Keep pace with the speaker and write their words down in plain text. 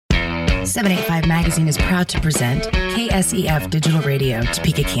785 Magazine is proud to present KSEF Digital Radio,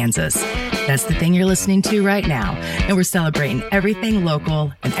 Topeka, Kansas. That's the thing you're listening to right now, and we're celebrating everything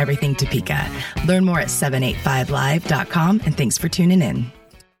local and everything Topeka. Learn more at 785live.com, and thanks for tuning in.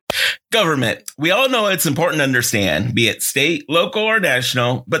 Government. We all know it's important to understand, be it state, local, or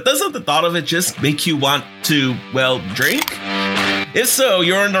national, but doesn't the thought of it just make you want to, well, drink? If so,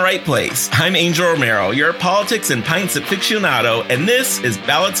 you're in the right place. I'm Angel Romero, your politics and pints aficionado, and this is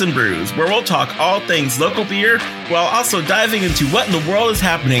Ballots and Brews, where we'll talk all things local beer, while also diving into what in the world is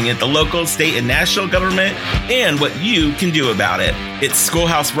happening at the local, state, and national government, and what you can do about it. It's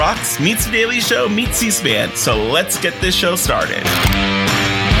Schoolhouse Rocks meets The Daily Show meets C-SPAN, so let's get this show started.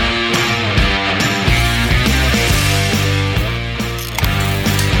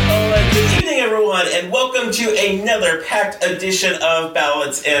 And welcome to another packed edition of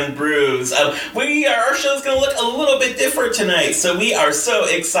Ballots and Brews. Our show is going to look a little bit different tonight, so we are so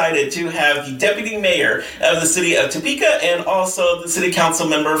excited to have the Deputy Mayor of the City of Topeka and also the City Council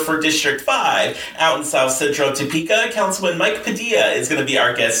member for District 5 out in South Central Topeka. Councilman Mike Padilla is going to be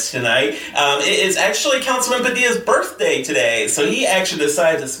our guest tonight. It is actually Councilman Padilla's birthday today, so he actually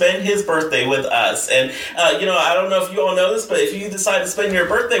decided to spend his birthday with us. And, I don't know if you all know this, but if you decide to spend your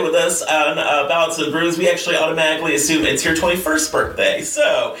birthday with us on Ballots and Brews, we actually automatically assume it's your 21st birthday.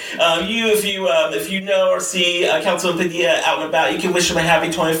 So, if you know or see Councilman Padilla out and about, you can wish him a happy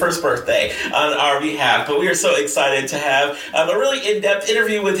 21st birthday on our behalf. But we are so excited to have a really in-depth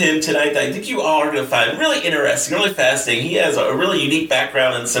interview with him tonight that I think you all are going to find really interesting, really fascinating. He has a really unique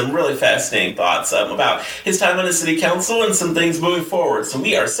background and some really fascinating thoughts about his time on the City Council and some things moving forward. So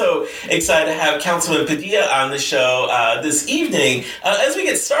we are so excited to have Councilman Padilla on the show this evening. As we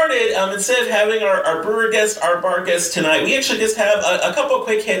get started, instead of having our brewer guest, our bar guest tonight, we actually just have a couple of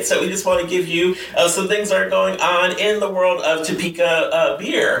quick hits that we just want to give you some things that are going on in the world of Topeka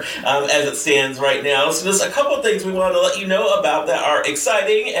beer as it stands right now. So just a couple of things we want to let you know about that are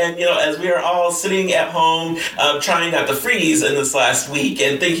exciting, and as we are all sitting at home trying not to freeze in this last week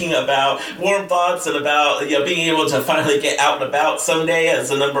and thinking about warm thoughts and about being able to finally get out and about someday as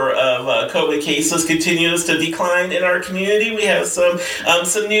the number of COVID cases continues to decline in our community, we have some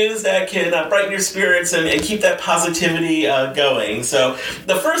news that can brighten your spirits and keep that positivity going. So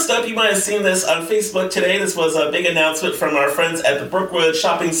the first up, you might have seen this on Facebook today. This was a big announcement from our friends at the Brookwood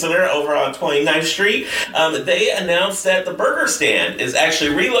Shopping Center over on 29th Street. They announced that the Burger Stand is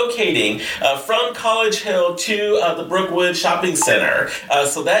actually relocating from College Hill to the Brookwood Shopping Center.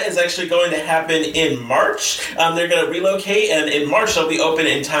 So that is actually going to happen in March. They're going to relocate, and in March they'll be open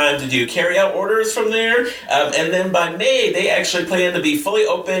in time to do carry-out orders from there. And then by May, they actually plan to be fully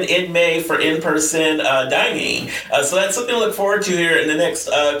open in May for in-person dining. So that's something to look forward to here in the next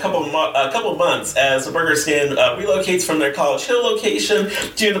couple months as the Burger Stand relocates from their College Hill location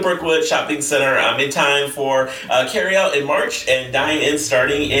to the Brookwood Shopping Center in time for carry-out in March and dine-in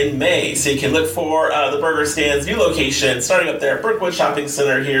starting in May. So you can look for the Burger Stand's new location starting up there at Brookwood Shopping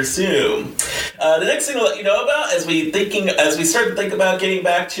Center here soon. The next thing to let you know about as we start to think about getting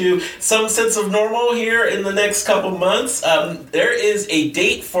back to some sense of normal here in the next couple months, there is a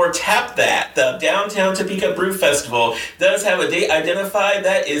date for Tap That. The Downtown Topeka Brew Festival does have a date identified.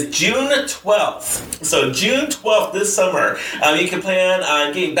 That is June 12th. So June 12th this summer, you can plan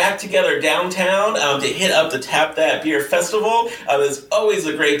on getting back together downtown to hit up the Tap That Beer Festival. It's always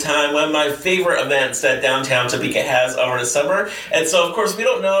a great time. One of my favorite events that downtown Topeka has over the summer. And so, of course, we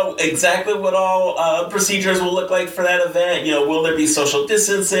don't know exactly what all procedures will look like for that event. Will there be social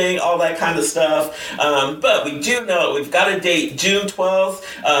distancing, all that kind of stuff. But we do know we've got a date, June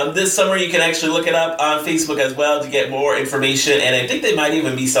 12th. This summer, you can actually look it up on Facebook as well to get more information. And I think they might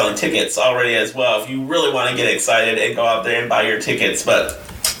even be selling tickets already as well if you really want to get excited and go out there and buy your tickets. But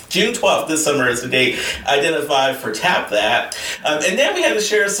June 12th this summer is the date identified for Tap That. And then we had to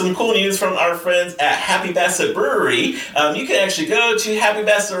share some cool news from our friends at Happy Bassett Brewery. You can actually go to Happy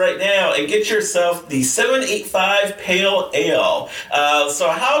Bassett right now and get yourself the 785 Pale Ale. So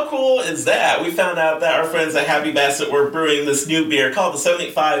how cool is that? We found out that our friends at Happy Bassett were brewing this new beer called the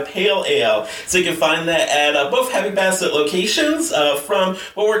 785 Pale Ale. So you can find that at both Happy Bassett locations. From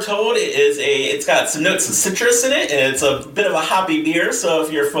what we're told, it's got some notes of citrus in it, and it's a bit of a hoppy beer. So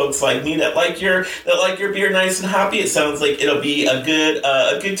if you're folks like me that like your beer nice and hoppy, it sounds like it'll be a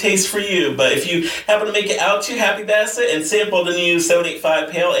good taste for you. But if you happen to make it out to Happy Bassett and sample the new 785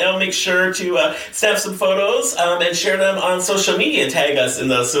 Pale Ale, make sure to snap some photos and share them on social media and tag us in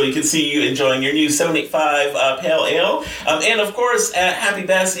those so we can see you enjoying your new 785 Pale Ale. And of course, at Happy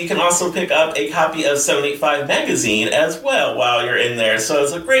Bassett, you can also pick up a copy of 785 Magazine as well while you're in there. So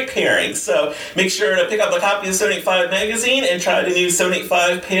it's a great pairing. So make sure to pick up a copy of 785 Magazine and try the new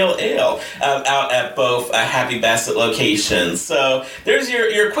 785 Pale Ale out at both Happy Basset locations. So there's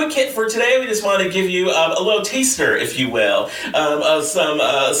your quick hit for today. We just want to give you a little taster, if you will, of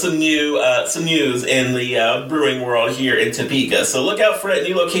some news in the brewing world here in Topeka. So look out for that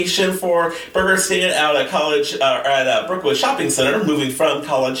new location for Burger Stand out at Brookwood Shopping Center, moving from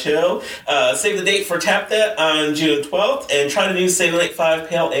College Hill. Save the date for Tap That on June 12th, and try to do Save the Night 5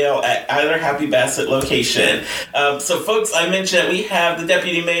 Pale Ale at either Happy Basset location. So folks, I mentioned we have the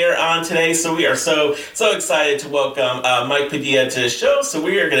Deputy Mayor on today, so we are so excited to welcome Mike Padilla to the show. So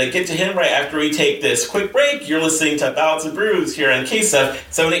we are going to get to him right after we take this quick break. You're listening to Ballads and Brews here on KSF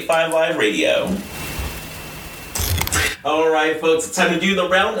 785 Live Radio. All right, folks, it's time to do the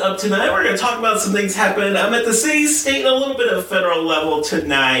roundup tonight. We're going to talk about some things happening at the city, state, and a little bit of federal level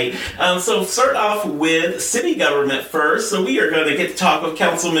tonight. So start off with city government first. So we are going to get to talk with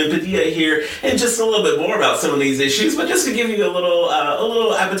Councilman Padilla here and just a little bit more about some of these issues, but just to give you a little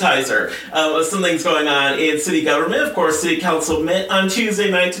appetizer of some things going on in city government. Of course, City Council met on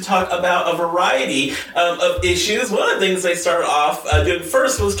Tuesday night to talk about a variety of issues. One of the things they started off doing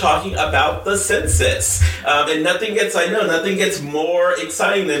first was talking about the census. And nothing gets more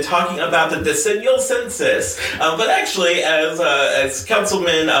exciting than talking about the decennial census. But actually, as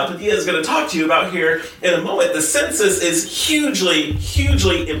Councilman Padilla is going to talk to you about here in a moment, the census is hugely,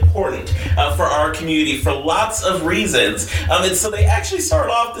 hugely important for our community for lots of reasons. And so they actually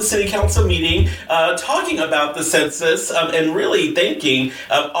started off the city council meeting talking about the census and really thanking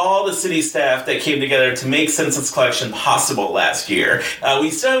all the city staff that came together to make census collection possible last year. We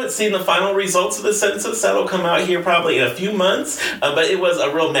still haven't seen the final results of the census. That'll come out here probably in a few months, but it was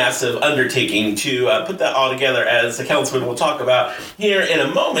a real massive undertaking to put that all together, as the councilman will talk about here in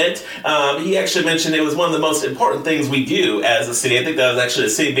a moment. He actually mentioned it was one of the most important things we do as a city. I think that was actually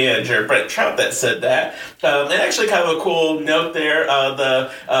the city manager, Brett Trout, that said that. And actually kind of a cool note there,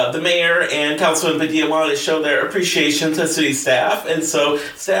 the mayor and Councilman Padilla wanted to show their appreciation to city staff, and so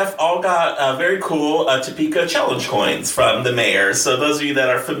staff all got very cool Topeka challenge coins from the mayor. So those of you that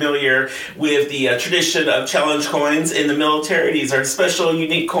are familiar with the tradition of challenge coins in the military, these are special,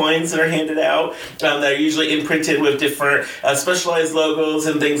 unique coins that are handed out that are usually imprinted with different specialized logos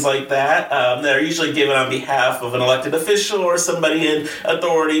and things like that that are usually given on behalf of an elected official or somebody in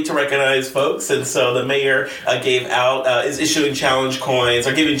authority to recognize folks. And so the mayor is issuing challenge coins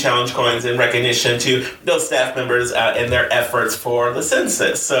or giving challenge coins in recognition to those staff members and their efforts for the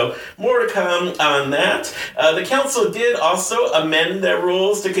census. So more to come on that. The council did also amend their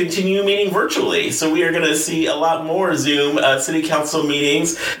rules to continue meeting virtually. So we are going to see a lot more Zoom city council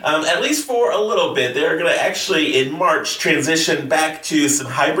meetings, at least for a little bit. They're going to actually, in March, transition back to some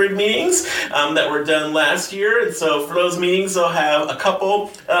hybrid meetings that were done last year. And so for those meetings, they'll have a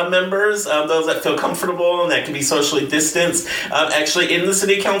couple members, those that feel comfortable and that can be socially distanced, actually in the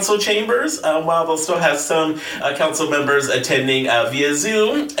city council chambers, while they'll still have some council members attending via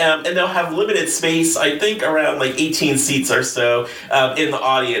Zoom. And they'll have limited space, I think around like 18 seats or so in the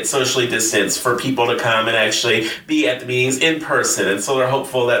audience, socially distanced, for people to come and actually be at the meetings in person. And so they're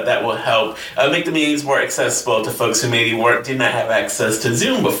hopeful that that will help make the meetings more accessible to folks who maybe did not have access to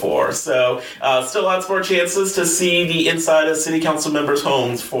Zoom before. So still lots more chances to see the inside of city council members'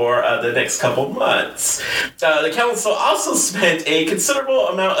 homes for the next couple months. The council also spent a considerable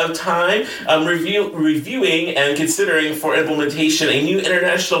amount of time reviewing and considering for implementation a new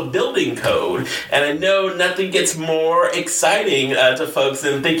international building code. And I know nothing gets more exciting to folks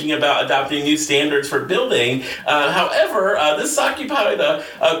than thinking about adopting new standards for building. However, this occupied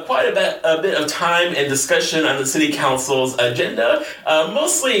quite a bit of time and discussion on the city council's agenda,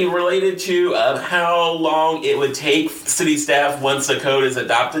 mostly related to how long it would take city staff once the code is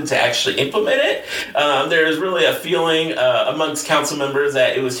adopted to actually implement it. There's really a feeling amongst council members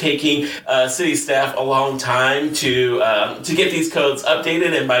that it was taking city staff a long time to get these codes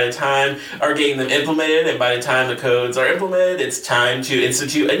updated, and by the time are getting them implemented, and by the time the codes are implemented, it's time to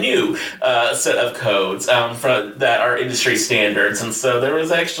institute a new set of codes that are industry standards. And so there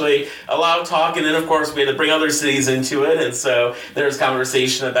was actually a lot of talk, and then of course we had to bring other cities into it, and so there's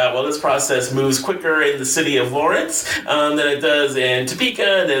conversation about, well, this process moves quicker in the city of Lawrence than it does in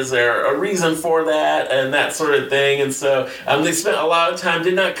Topeka, and is there a reason for that, and that sort of thing. And so they spent a lot of time,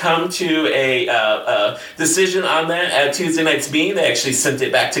 did not come to a decision on that at Tuesday night's meeting. They actually sent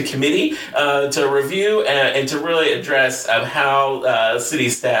it back to committee to review and to really address how city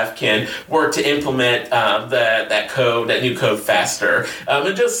staff can work to implement that new code faster.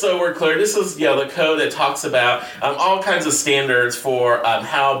 And just so we're clear, this is the code that talks about all kinds of standards for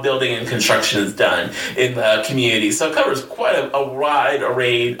how building and construction is done in the community. So it covers quite a wide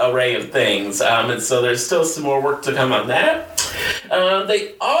array of things. And so there's still some more work to come on that.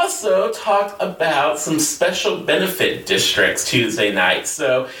 They also talked about some special benefit districts Tuesday night.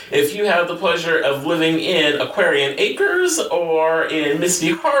 So if you have the pleasure of living in Aquarian Acres or in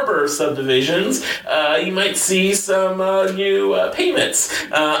Misty Harbor subdivisions, you might see some new payments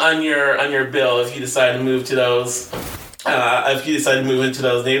on your bill if you decide to move to those. If you decide to move into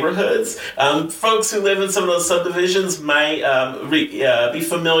those neighborhoods. Folks who live in some of those subdivisions might be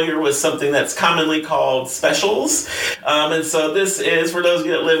familiar with something that's commonly called specials. And so this is for those of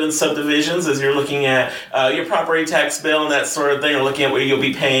you that live in subdivisions, as you're looking at your property tax bill and that sort of thing, or looking at what you'll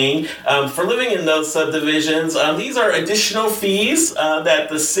be paying. For living in those subdivisions, these are additional fees that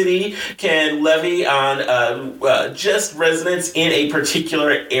the city can levy on just residents in a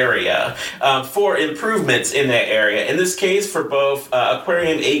particular area for improvements in that area. In this case, for both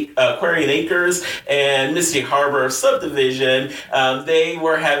Aquarian Acres and Misty Harbor subdivision, they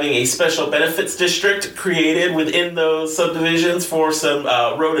were having a special benefits district created within those subdivisions for some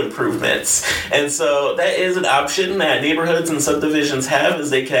road improvements. And so that is an option that neighborhoods and subdivisions have, is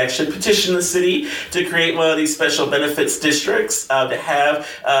they can actually petition the city to create one of these special benefits districts, to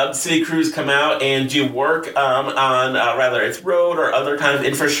have city crews come out and do work on rather it's road or other kind of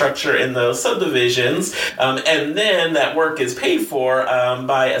infrastructure in those subdivisions, and then that work is paid for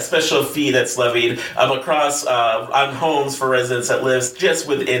by a special fee that's levied across on homes for residents that lives just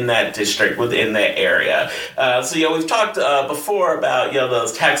within that district, within that area. So we've talked before about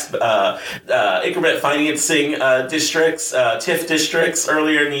those tax increment financing districts, TIF districts,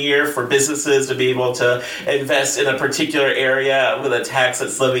 earlier in the year for businesses to be able to invest in a particular area with a tax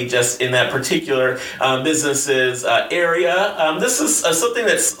that's levied just in that particular business's area. This is something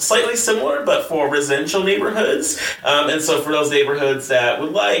that's slightly similar, but for residential neighborhoods. And so for those neighborhoods that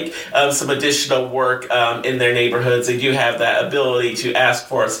would like some additional work in their neighborhoods, they do have that ability to ask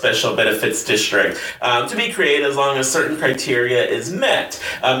for a special benefits district to be created as long as certain criteria is met.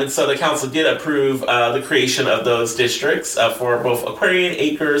 And so the council did approve the creation of those districts for both Aquarian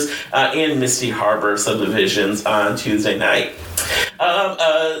Acres and Misty Harbor subdivisions on Tuesday night.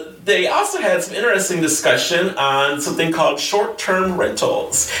 They also had some interesting discussion on something called short-term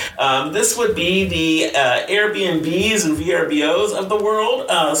rentals. This would be the Airbnbs and VRBOs of the world.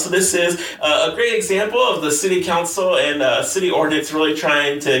 So this is a great example of the city council and city ordinance really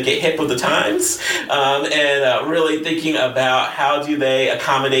trying to get hip with the times and really thinking about how do they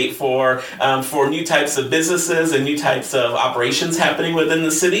accommodate for new types of businesses and new types of operations happening within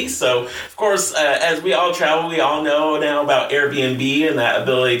the city. So, of course, as we all travel, we all know now about Airbnb and that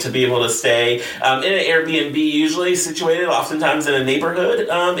ability to be able to stay in an Airbnb, usually situated oftentimes in a neighborhood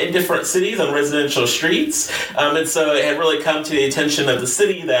in different cities on residential streets. And so it had really come to the attention of the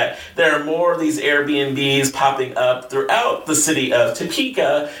city that there are more of these Airbnbs popping up throughout the city of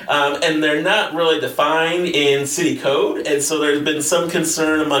Topeka, and they're not really defined in city code. And so there's been some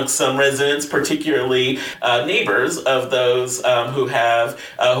concern amongst some residents, particularly neighbors of those who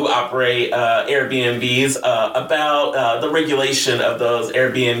operate Airbnbs, about the regulation of those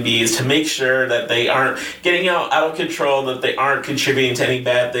Airbnbs to make sure that they aren't getting out of control, that they aren't contributing to any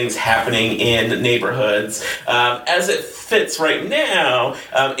bad things happening in neighborhoods. As it fits right now,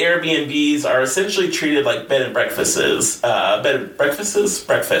 Airbnbs are essentially treated like bed and breakfasts.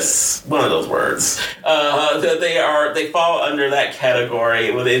 Breakfasts, one of those words. They fall under that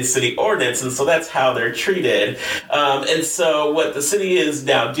category within city ordinance, and so that's how they're treated. And so what the city is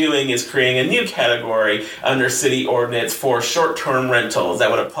now doing is creating a new category under city ordinance for short-term rentals that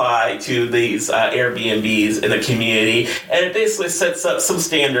would apply to these Airbnbs in the community, and it basically sets up some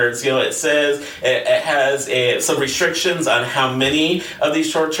standards. It says it has some restrictions on how many of these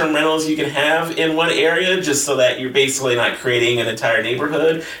short-term rentals you can have in one area, just so that you're basically not creating an entire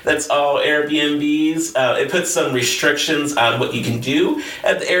neighborhood that's all Airbnbs. It puts some restrictions on what you can do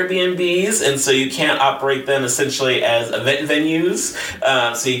at the Airbnbs, and so you can't operate them essentially as event venues.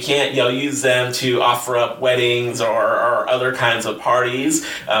 So you can't use them to offer up weddings or other kinds of parties.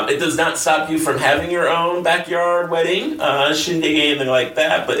 It does not stop you from having your own backyard wedding, shindig, anything like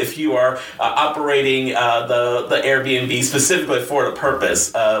that. But if you are operating the Airbnb specifically for the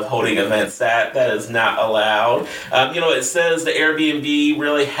purpose of holding events, that is not allowed. It says the Airbnb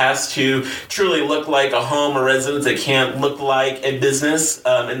really has to truly look like a home or residence. It can't look like a business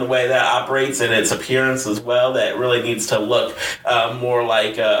in the way that operates and its appearance as well. That really needs to look more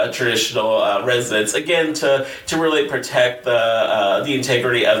like a traditional residence. Again, to really protect the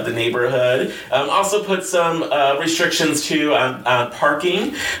integrity integrity of the neighborhood. Also put some restrictions too on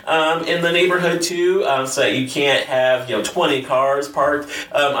parking in the neighborhood too, so that you can't have 20 cars parked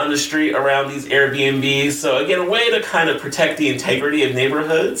on the street around these Airbnbs. So again, a way to kind of protect the integrity of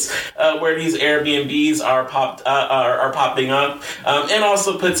neighborhoods where these Airbnbs are popping up, and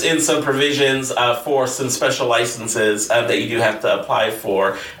also puts in some provisions for some special licenses that you do have to apply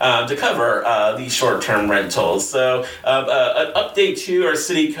for to cover these short-term rentals. So an update to our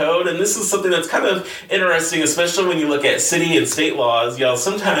city code, and this is something that's kind of interesting, especially when you look at city and state laws.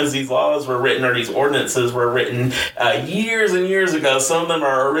 Sometimes these laws were written, or these ordinances were written years and years ago. Some of them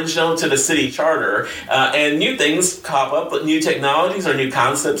are original to the city charter, and new things pop up, but new technologies or new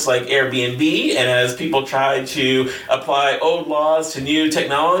concepts like Airbnb, and as people try to apply old laws to new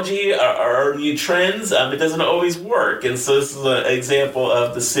technology or new trends, it doesn't always work. And so this is an example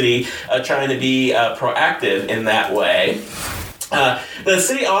of the city trying to be proactive in that way. The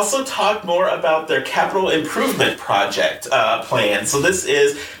city also talked more about their capital improvement project plan. So this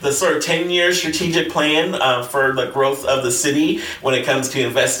is the sort of 10-year strategic plan for the growth of the city when it comes to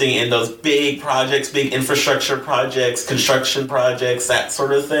investing in those big projects, big infrastructure projects, construction projects, that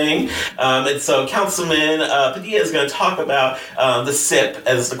sort of thing. And so Councilman Padilla is going to talk about the SIP,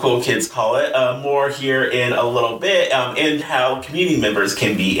 as the cool kids call it, more here in a little bit, and how community members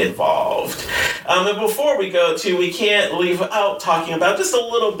can be involved. And before we go to, we can't leave out talking about just a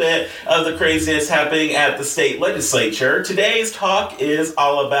little bit of the craziness happening at the state legislature. Today's talk is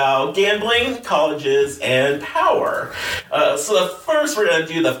all about gambling, colleges, and power. So first we're going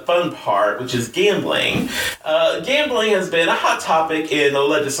to do the fun part, which is gambling. Gambling has been a hot topic in the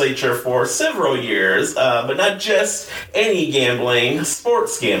legislature for several years, but not just any gambling,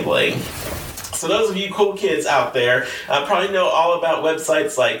 sports gambling. So those of you cool kids out there probably know all about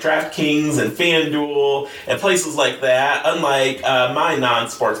websites like DraftKings and FanDuel and places like that, unlike my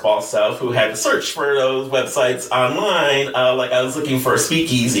non-sports ball self who had to search for those websites online like I was looking for a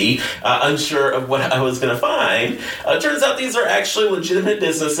speakeasy, unsure of what I was going to find. Turns out these are actually legitimate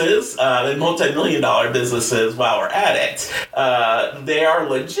businesses and multi-million-dollar businesses while we're at it. They are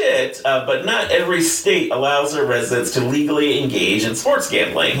legit, but not every state allows their residents to legally engage in sports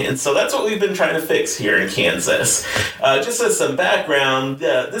gambling, and so that's what we've been trying to fix here in Kansas. Just as some background,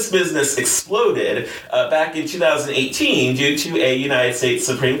 this business exploded back in 2018 due to a United States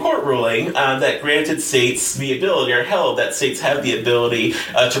Supreme Court ruling that granted states the ability, or held that states have the ability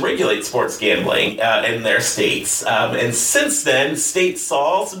to regulate sports gambling in their states. And since then, states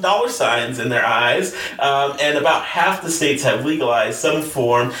saw some dollar signs in their eyes, and about half the states have legalized some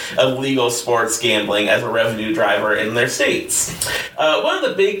form of legal sports gambling as a revenue driver in their states. One of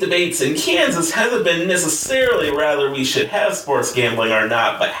the big debates in Kansas hasn't been necessarily whether we should have sports gambling or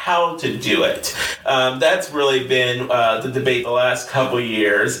not, but how to do it. That's really been the debate the last couple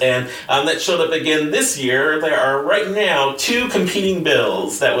years, and that showed up again this year. There are right now 2 competing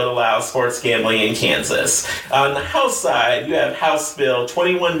bills that would allow sports gambling in Kansas. On the House side, you have House Bill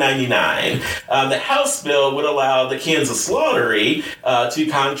 2199. The House bill would allow the Kansas Lottery to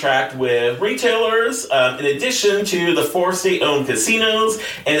contract with retailers in addition to the 4 state-owned casinos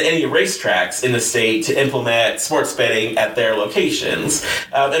and any racetracks in the state to implement sports betting at their locations.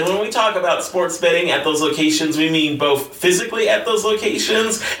 And when we talk about sports betting at those locations, we mean both physically at those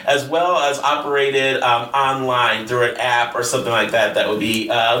locations as well as operated online through an app or something like that that would be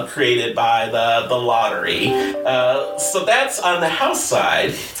created by the lottery. So that's on the House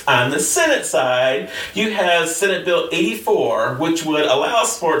side. On the Senate side, you have Senate Bill 84, which would allow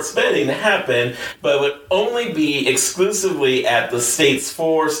sports betting to happen, but would only be exclusively at the state's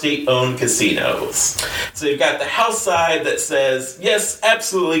 4 state-owned casinos. So you've got the House side that says, yes,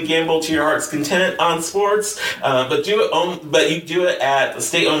 absolutely gamble to your heart's content on sports, but you do it at the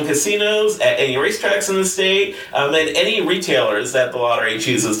state-owned casinos, at any racetracks in the state, and any retailers that the lottery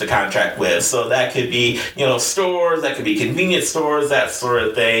chooses to contract with. So that could be, stores, that could be convenience stores, that sort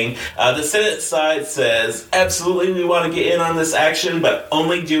of thing. The Senate side says, absolutely, we want to get in on this action, but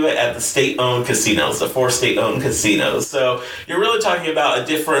only do it at the state-owned casinos, the 4 state-owned casinos. So you're really talking about a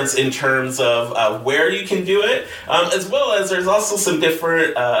difference in terms of where you can do it, as well as there's also some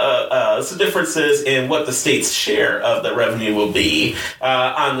differences in what the state's share of the revenue will be.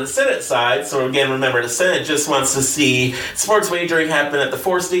 On the Senate side, so again, remember, the Senate just wants to see sports wagering happen at the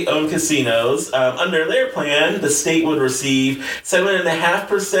 4 state-owned casinos. Under their plan, the state would receive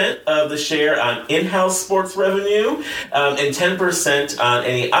 7.5% of the share on in-house sports revenue, and 10% on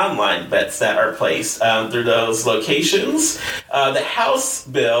any online bets that are placed through those locations. The House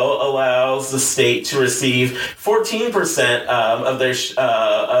bill allows the state to receive 14% of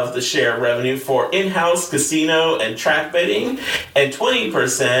the share revenue for in-house casino and track betting, and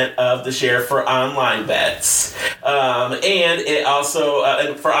 20% of the share for online bets. And it also,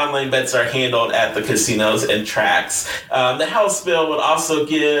 and for online bets are handled at the casinos and tracks. The House bill would also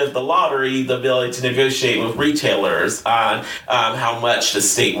give the lottery the ability to negotiate with retailers on how much the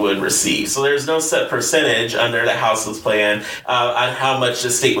state would receive. So there's no set percentage under the House's plan on how much the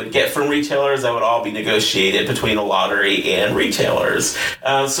state would get from retailers. That would all be negotiated between the lottery and retailers.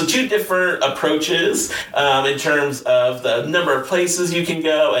 So two different approaches in terms of the number of places you can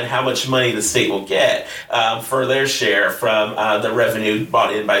go and how much money the state will get for their share from the revenue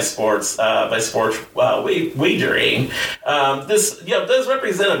brought in by sports wagering. This does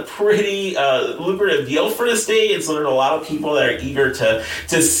represent a pretty lucrative deal for the state, and so there's a lot of people that are eager to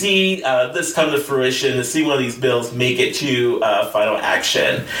see this come to fruition, to see one of these bills make it to final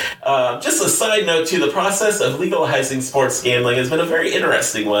action. Just a side note too, the process of legalizing sports gambling has been a very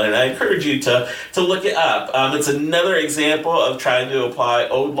interesting one, and I encourage you to look it up. It's another example of trying to apply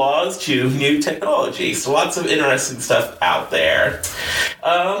old laws to new technology. So lots of interesting stuff out there.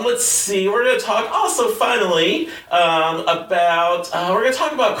 Let's see, we're going to talk also finally we're going to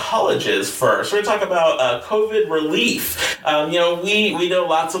talk about colleges first. We're going to talk about COVID relief. We know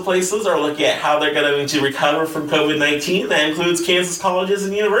lots of places are looking at how they're going to recover from COVID-19. That includes Kansas colleges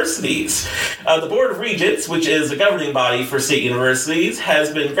and universities. The Board of Regents, which is the governing body for state universities,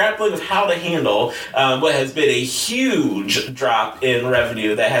 has been grappling with how to handle what has been a huge drop in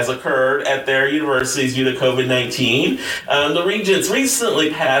revenue that has occurred at their universities due to COVID-19. The Regents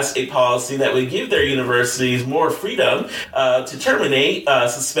recently passed a policy that would give their universities more freedom to terminate,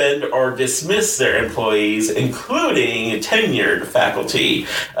 suspend, or dismiss their employees, including tenured faculty.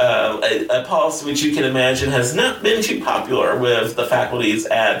 A policy which you can imagine has not been too popular with the faculties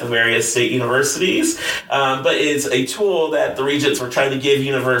at the various state universities, but is a tool that the Regents were trying to give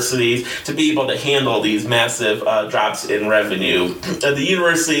universities to be able to handle these massive drops in revenue. The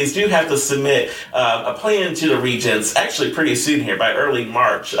universities do have to submit a plan to the Regents actually pretty soon here, by early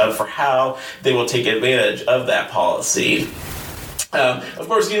March, for how they will take advantage of that policy. Of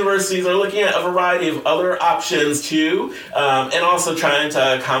course, universities are looking at a variety of other options too, and also trying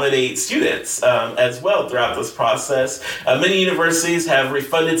to accommodate students as well throughout this process. Many universities have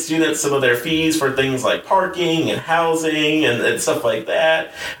refunded students some of their fees for things like parking and housing and stuff like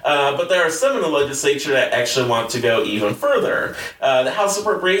that, but there are some in the legislature that actually want to go even further. The House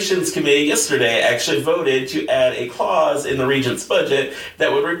Appropriations Committee yesterday actually voted to add a clause in the Regents' budget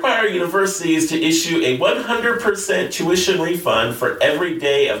that would require universities to issue a 100% tuition refund for every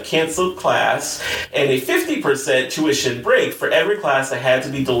day of canceled class and a 50% tuition break for every class that had to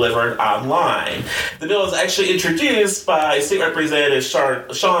be delivered online. The bill is actually introduced by State Representative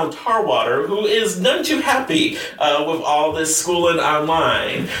Sean Tarwater, who is none too happy with all this schooling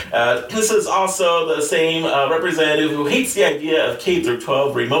online. This is also the same representative who hates the idea of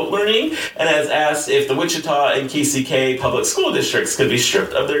K-12 remote learning and has asked if the Wichita and KCK public school districts could be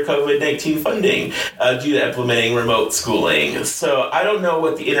stripped of their COVID-19 funding due to implementing remote schooling. So I don't know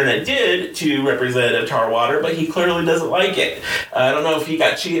what the internet did to Representative Tarwater, but he clearly doesn't like it. I don't know if he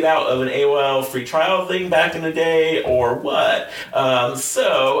got cheated out of an AOL free trial thing back in the day or what.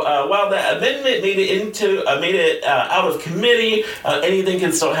 While that amendment made it out of committee, anything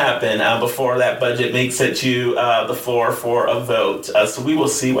can still happen before that budget makes it to the floor for a vote. So we will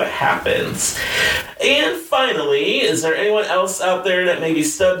see what happens. And finally, is there anyone else out there that maybe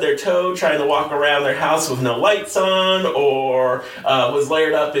stubbed their toe trying to walk around their house with no lights on, or was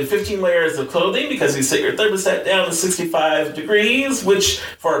layered up in 15 layers of clothing because you set your thermostat down to 65 degrees, which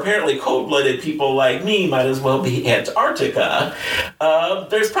for apparently cold-blooded people like me might as well be Antarctica?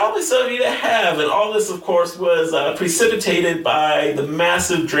 There's probably some of you that have, and all this, of course, was precipitated by the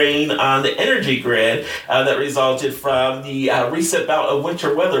massive drain on the energy grid that resulted from the recent bout of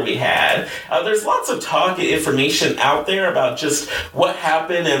winter weather we had. There's lots of talk and information out there about just what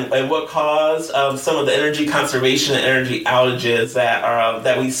happened and what caused some of the energy conservation and energy outages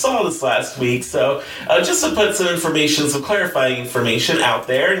that we saw this last week. So just to put some clarifying information out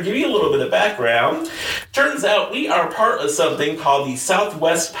there and give you a little bit of background, Turns out we are part of something called the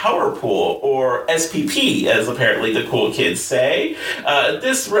Southwest Power Pool, or SPP, as apparently the cool kids say.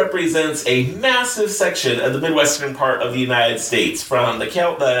 This represents a massive section of the Midwestern part of the United States, from the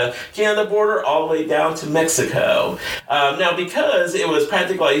Canada border all the way down to Mexico. Now, because it was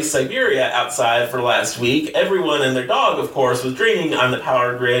practically Siberia outside for last week, everyone and their dog, of course, was draining on the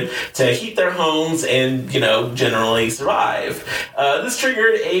power grid to heat their homes and, generally survive. This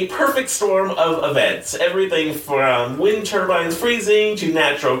triggered a perfect storm of events. Everything from wind turbines freezing to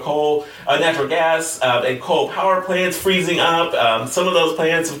natural gas, and coal power plants freezing up. Some of those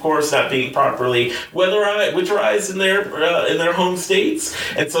plants, of course, not being properly winterized in their home states,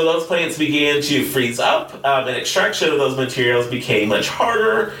 and so those plants began to freeze up, and extraction of those materials became much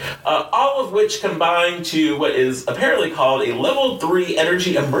harder. All of which combined to what is apparently called a level 3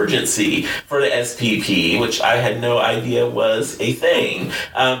 energy emergency for the SPP, which I had no idea was a thing.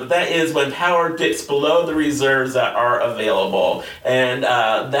 But that is when power dips below the reserves that are available, and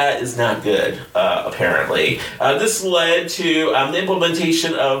that is not good, apparently. This led to the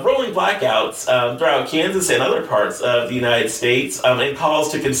implementation of rolling blackouts throughout Kansas and other parts of the United States, and calls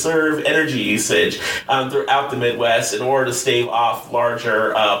to conserve energy usage throughout the Midwest in order to stave off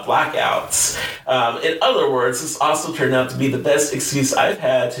larger blackouts. In other words, this also turned out to be the best excuse I've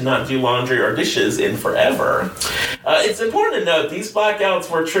had to not do laundry or dishes in forever. It's important to note these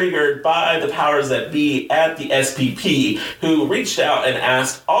blackouts were triggered by the powers that be at the SPP, who reached out and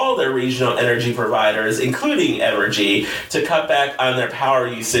asked all their regional energy providers, including Evergy, to cut back on their power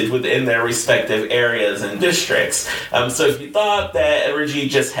usage within their respective areas and districts. So if you thought that Evergy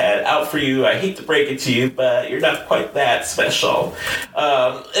just had out for you, I hate to break it to you, but you're not quite that special.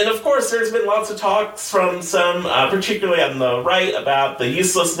 And of course, there's been lots of talks from some, particularly on the right, about the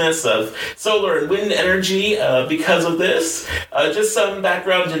uselessness of solar and wind energy because of this. Just some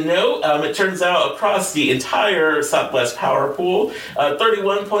background to note, it turns out across the entire Southwest Power Pool,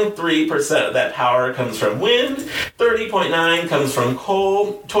 31.3% of that power comes from wind, 30.9% comes from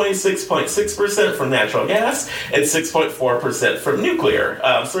coal, 26.6% from natural gas, and 6.4% from nuclear.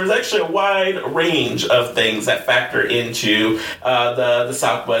 So there's actually a wide range of things that factor into the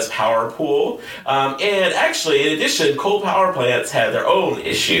Southwest Power Pool. And actually, in addition, coal power plants had their own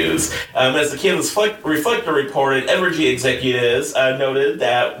issues. As the Kansas Reflector reported, Evergy executives noted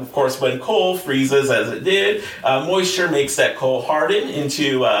that, of course, when coal freezes, as it did, moisture makes that coal harden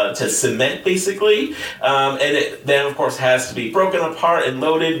into to cement, basically. And it then, of course, has to be broken apart and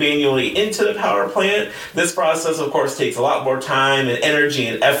loaded manually into the power plant. This process, of course, takes a lot more time and energy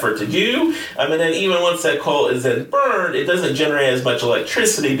and effort to do. And then even once that coal is then burned, it doesn't generate as much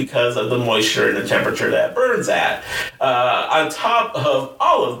electricity because of the moisture and the temperature that it burns at. On top of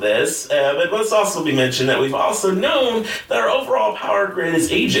all of this, it must also be mentioned that we've also known that our overall power grid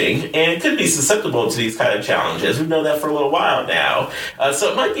is aging and could be susceptible to these kind of challenges. We've known that for a little while now.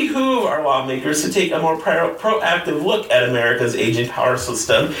 So it might behoove our lawmakers to take a more proactive look at America's aging power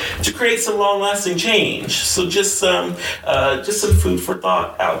system to create some long-lasting change. So just some food for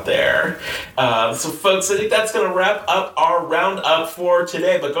thought out there. So folks, I think that's going to wrap up our roundup for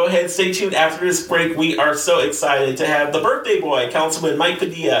today. But go ahead and stay tuned after this break. We are so excited to have the birthday boy, Councilman Mike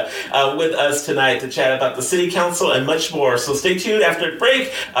Padilla, with us tonight to chat about the City Council and much more. So stay tuned after the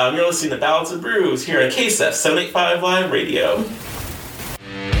break. You're listening to Ballots and Brews here at KSF 785 Live Radio.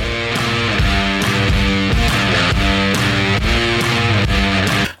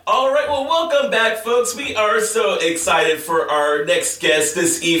 Welcome back, folks. We are so excited for our next guest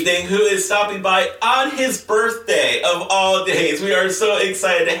this evening, who is stopping by on his birthday of all days. We are so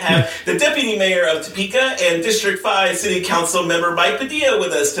excited to have the Deputy Mayor of Topeka and District 5 City Council member Mike Padilla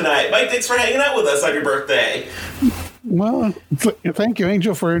with us tonight. Mike, thanks for hanging out with us on your birthday. Well, thank you,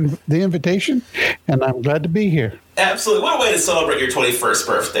 Angel, for the invitation, and I'm glad to be here. Absolutely. What a way to celebrate your 21st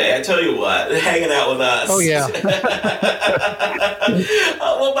birthday. I tell you what, hanging out with us. Oh, yeah.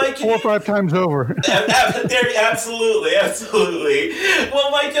 Well, Mike, 4 or 5 times over. Absolutely.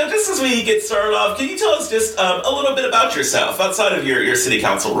 Well, Mike, just as we get started off, can you tell us just a little bit about yourself outside of your city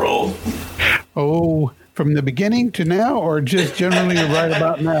council role? Oh, from the beginning to now, or just generally right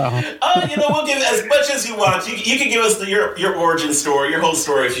about now? We'll give as much as you want. You can give us your origin story, your whole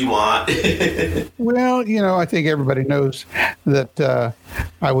story if you want. Well, I think everybody knows that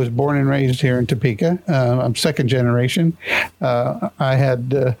I was born and raised here in Topeka. I'm second generation. I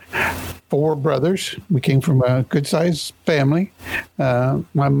had 4 brothers. We came from a good-sized family. My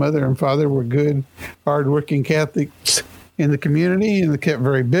mother and father were good, hardworking Catholics in the community, and they kept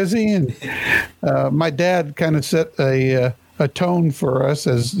very busy. And my dad kind of set a a tone for us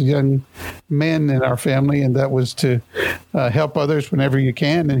as young men in our family, and that was to help others whenever you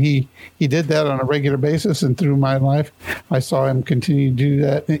can. And he did that on a regular basis, and through my life, I saw him continue to do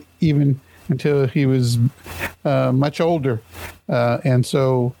that even until he was much older. And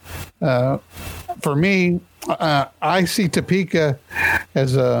so for me, I see Topeka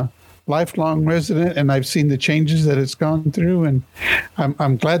as a lifelong resident, and I've seen the changes that it's gone through, and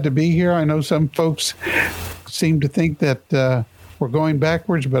I'm glad to be here. I know some folks seem to think that we're going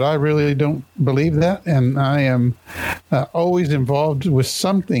backwards, but I really don't believe that, and I am always involved with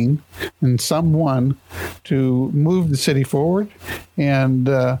something and someone to move the city forward. And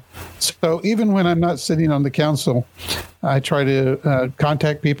so even when I'm not sitting on the council, I try to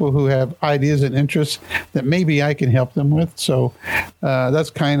contact people who have ideas and interests that maybe I can help them with. So that's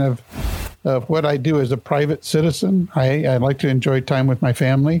kind of what I do as a private citizen. I like to enjoy time with my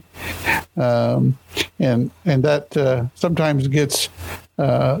family. And that sometimes gets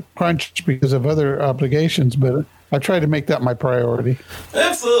crunched because of other obligations, but I try to make that my priority.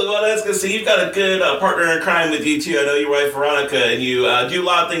 Absolutely. Well, that's good. So you've got a good partner in crime with you, too. I know your wife, Veronica, and you do a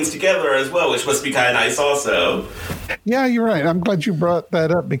lot of things together as well, which must be kind of nice also. Yeah, you're right. I'm glad you brought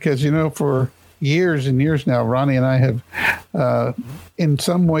that up because, for years and years now, Ronnie and I have in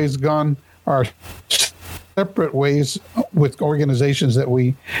some ways gone our separate ways with organizations that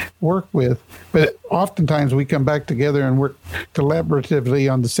we work with, but oftentimes we come back together and work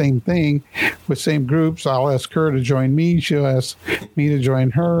collaboratively on the same thing with same groups. I'll ask her to join me, she'll ask me to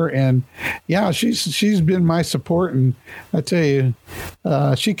join her, and yeah, she's been my support, and I tell you,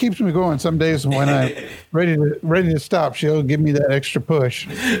 she keeps me going. Some days when I'm ready to stop, she'll give me that extra push.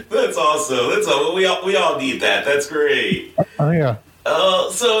 That's awesome. That's all. We all need that. That's great. Oh yeah.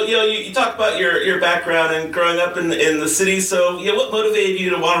 So you talk about your background and growing up in the city. So what motivated you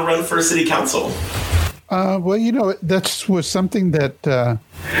to want to run for city council? Well, that was something that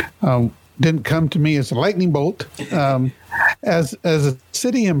didn't come to me as a lightning bolt. As a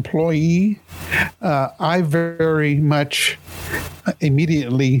city employee, I very much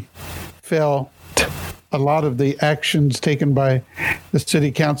immediately felt a lot of the actions taken by the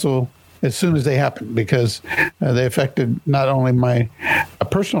city council as soon as they happened, because they affected not only my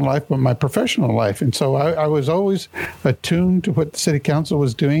personal life, but my professional life. And so I was always attuned to what the city council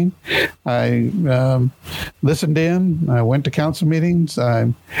was doing. I listened in, I went to council meetings,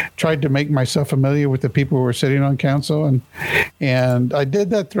 I tried to make myself familiar with the people who were sitting on council. And I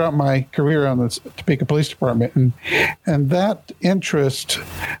did that throughout my career on the Topeka Police Department. And that interest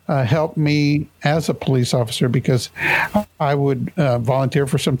helped me as a police officer, because I would volunteer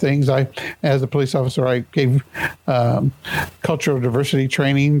for some things. As a police officer, I gave cultural diversity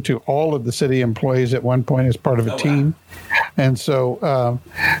training to all of the city employees at one point as part of a team. And so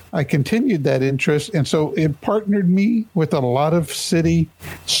I continued that interest. And so it partnered me with a lot of city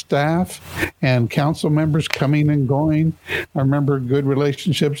staff and council members coming and going. I remember good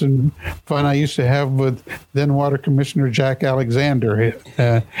relationships and fun I used to have with then Water Commissioner Jack Alexander.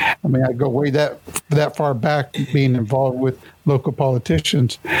 I go way that far back, being involved with local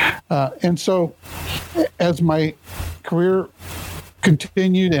politicians. And so as my career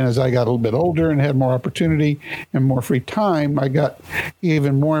continued, and as I got a little bit older and had more opportunity and more free time, I got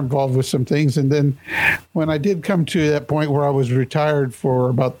even more involved with some things. And then when I did come to that point where I was retired for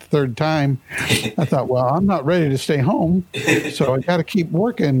about the third time, I thought, well, I'm not ready to stay home, so I got to keep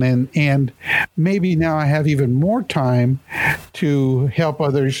working. And maybe now I have even more time to help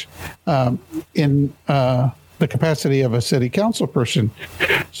others in the capacity of a city council person.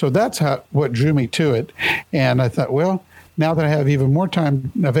 So that's what drew me to it. And I thought, well, now that I have even more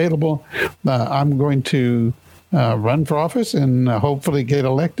time available, I'm going to run for office and hopefully get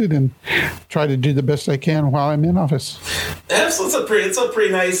elected and try to do the best I can while I'm in office. Absolutely, it's a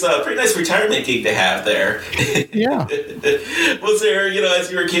pretty nice retirement gig to have there. Yeah. Was there,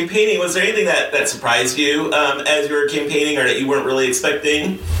 as you were campaigning, was there anything that surprised you as you were campaigning, or that you weren't really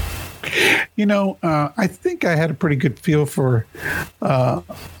expecting? I think I had a pretty good feel for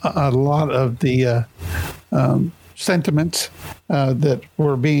a lot of the sentiments that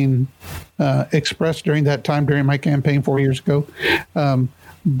were being expressed during that time, during my campaign 4 years ago,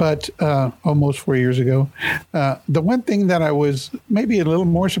 but almost 4 years ago. The one thing that I was maybe a little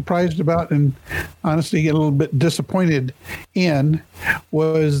more surprised about, and honestly a little bit disappointed in,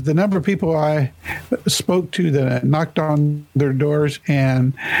 was the number of people I spoke to that knocked on their doors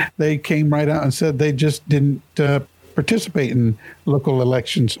and they came right out and said they just didn't participate in local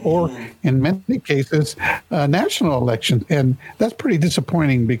elections, or in many cases, national elections. And that's pretty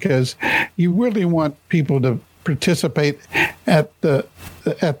disappointing, because you really want people to participate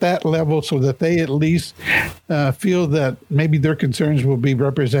at that level, so that they at least feel that maybe their concerns will be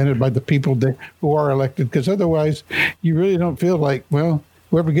represented by the people who are elected. Because otherwise, you really don't feel like, well,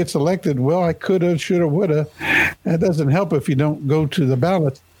 whoever gets elected, well, I could have, should have, would have. That doesn't help if you don't go to the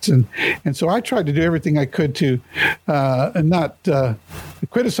ballots. And so I tried to do everything I could to not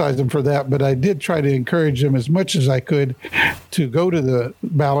criticize them for that, but I did try to encourage them as much as I could to go to the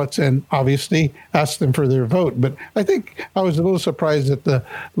ballots and obviously ask them for their vote. But I think I was a little surprised at the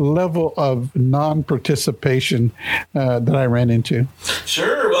level of non-participation that I ran into.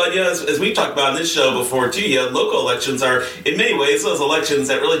 Sure. Well, as we've talked about in this show before, too, local elections are, in many ways, those elections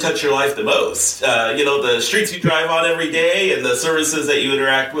that really touch your life the most. The streets you drive on every day and the services that you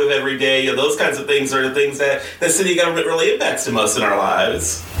interact with every day, those kinds of things are the things that the city government really impacts the most in our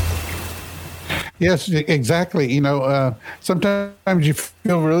lives. Yes, exactly. Sometimes you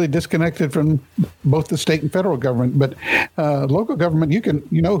feel really disconnected from both the state and federal government, but local government, you can,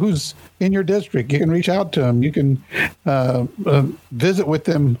 who's in your district. You can reach out to them. You can visit with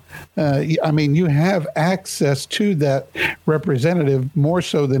them. You have access to that representative more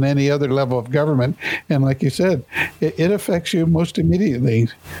so than any other level of government. And like you said, it affects you most immediately.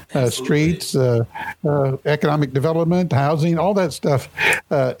 Streets, economic development, housing, all that stuff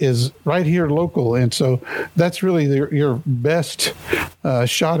is right here local. And so that's really your best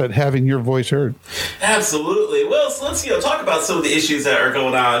shot at having your voice heard. Absolutely. Well, so let's talk about some of the issues that are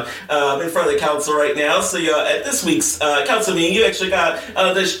going on in front of the council right now. So at this week's council meeting, you actually got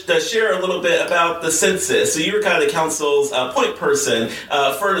to share a little bit about the census. So you were kind of the council's point person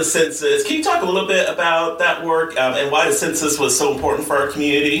for the census. Can you talk a little bit about that work and why the census was so important for our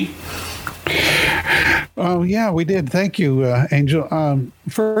community? Oh, yeah, we did. Thank you, Angel.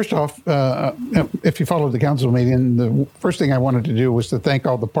 First off, if you followed the council meeting, the first thing I wanted to do was to thank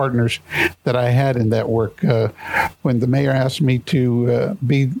all the partners that I had in that work. When the mayor asked me to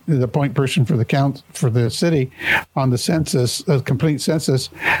be the point person for the city on the census, a complete census,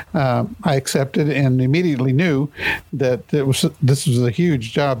 I accepted and immediately knew that this was a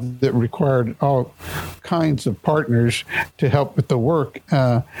huge job that required all kinds of partners to help with the work,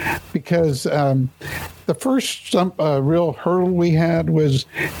 because the first real hurdle we had was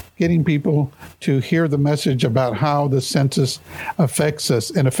getting people to hear the message about how the census affects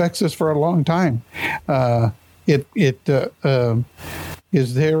us, and affects us for a long time. It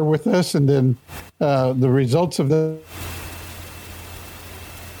is there with us, and then the results of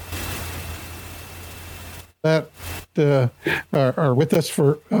that are with us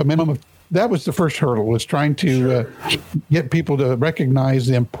for a minimum of. That was the first hurdle, was trying to get people to recognize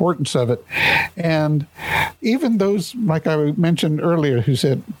the importance of it. And even those, like I mentioned earlier, who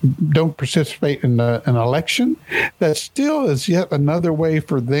said don't participate in an election, that still is yet another way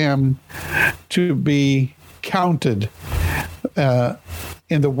for them to be counted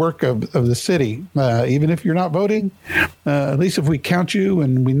in the work of the city. Even if you're not voting, at least if we count you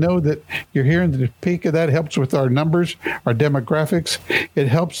and we know that you're here in the Topeka, that helps with our numbers, our demographics. It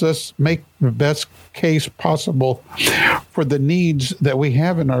helps us make the best case possible for the needs that we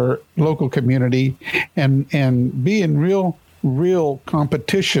have in our local community, and be in real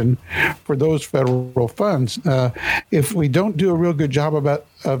competition for those federal funds. If we don't do a real good job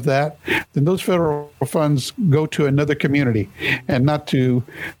of that, then those federal funds go to another community, and not to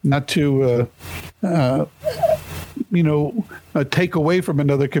take away from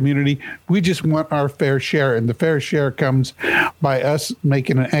another community. We just want our fair share, and the fair share comes by us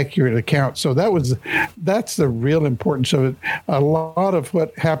making an accurate account. So that's the real importance of it. A lot of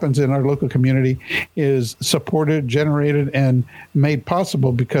what happens in our local community is supported, generated, and made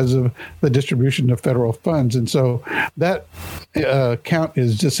possible because of the distribution of federal funds. And so that count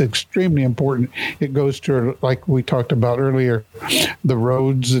is just extremely important. It goes to, like we talked about earlier, the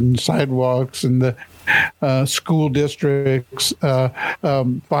roads and sidewalks and the school districts,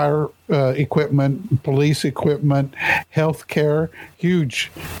 fire equipment, police equipment, healthcare, huge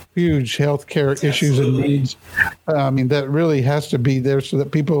healthcare issues and needs. That really has to be there so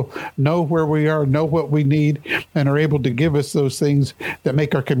that people know where we are, know what we need, and are able to give us those things that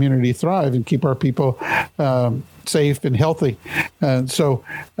make our community thrive and keep our people safe and healthy. And so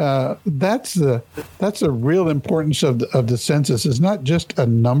that's the real importance of the census. It's not just a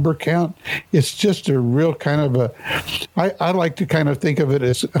number count. It's just a real kind of I like to kind of think of it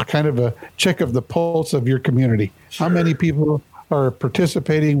as a kind of a check of the pulse of your community. Sure. How many people are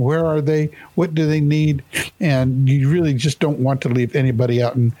participating? Where are they? What do they need? And you really just don't want to leave anybody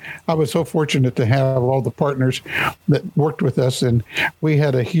out. And I was so fortunate to have all the partners that worked with us. And we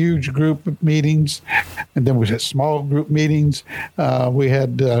had a huge group of meetings, and then we had small group meetings. We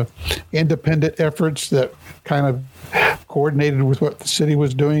had independent efforts that kind of coordinated with what the city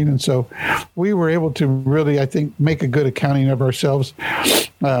was doing. And so we were able to really, I think, make a good accounting of ourselves.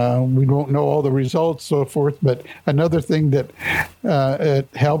 We won't know all the results, so forth. But another thing that it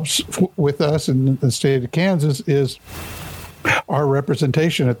helps with us in the state of Kansas is our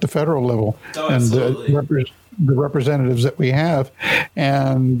representation at the federal level. And the representatives that we have.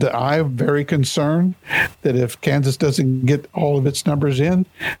 And I'm very concerned that if Kansas doesn't get all of its numbers in,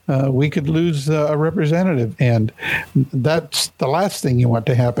 we could lose a representative. And that's the last thing you want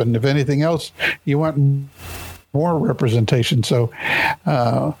to happen. If anything else, you want more representation. So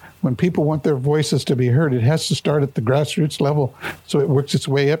when people want their voices to be heard, it has to start at the grassroots level so it works its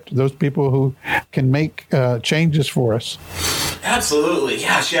way up to those people who can make changes for us. Absolutely.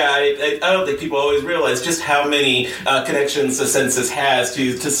 Gosh, yeah. I don't think people always realize just how many connections the census has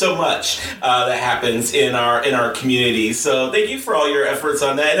to so much that happens in our community. So thank you for all your efforts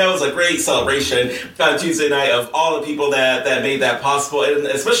on that. And that was a great celebration on Tuesday night of all the people that made that possible, and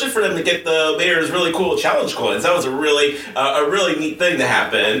especially for them to get the mayor's really cool challenge coins. That was a really neat thing to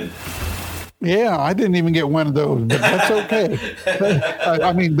happen. Yeah, I didn't even get one of those, but that's okay.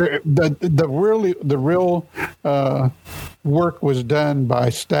 I mean, the real work was done by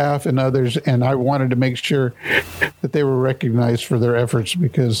staff and others, and I wanted to make sure that they were recognized for their efforts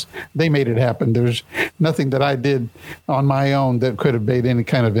because they made it happen. There's nothing that I did on my own that could have made any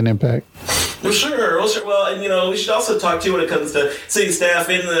kind of an impact. Well, sure. Well, and, we should also talk, too, when it comes to city staff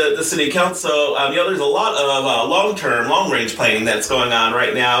in the city council. There's a lot of long-range planning that's going on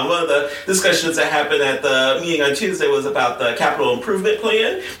right now. One of the discussions that happened at the meeting on Tuesday was about the capital improvement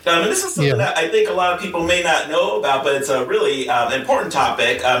plan. And this is something that I think a lot of people may not know about, but it's a really important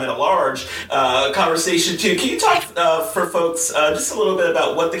topic and a large conversation, too. Can you talk for folks just a little bit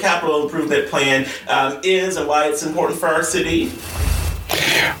about what the capital improvement plan is and why it's important for our city?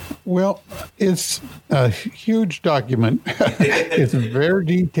 Well, it's a huge document. It's very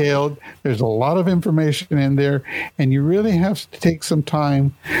detailed. There's a lot of information in there, and you really have to take some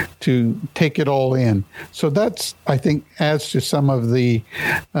time to take it all in. So that's, I think, adds to some of the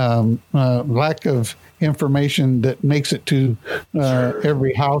lack of information that makes it to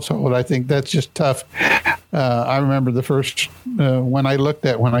every household. I think that's just tough. I remember the first when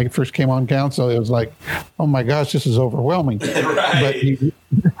I first came on council, it was like, oh my gosh, this is overwhelming. Right. But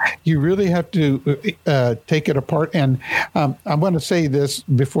you really have to take it apart. And I want to say this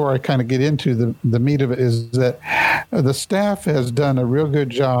before I kind of get into the meat of it, is that the staff has done a real good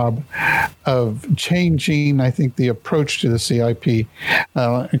job of changing, I think, the approach to the CIP.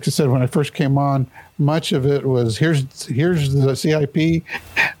 Like I said, when I first came on, much of it was, here's the CIP.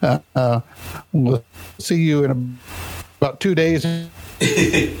 We'll see you in about 2 days.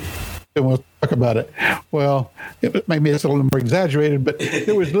 And we'll talk about it. Well, maybe it's a little more exaggerated, but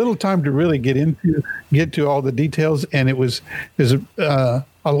there was little time to really get to all the details, and there's a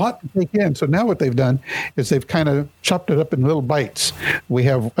lot to take in. So now what they've done is they've kind of chopped it up in little bites. We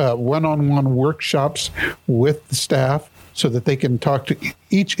have one-on-one workshops with the staff so that they can talk to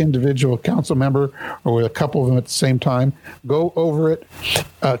each individual council member or with a couple of them at the same time, go over it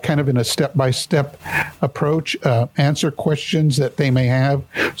kind of in a step-by-step approach, answer questions that they may have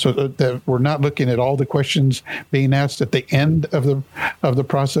so that we're not looking at all the questions being asked at the end of the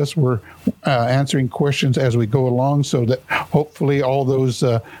process. We're answering questions as we go along so that hopefully all those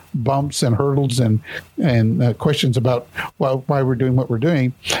bumps and hurdles and questions about why we're doing what we're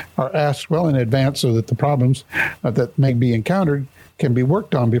doing are asked well in advance so that the problems that may be encountered can be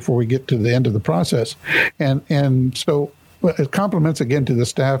worked on before we get to the end of the process. And so compliments again to the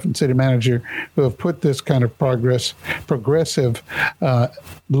staff and city manager who have put this kind of progressive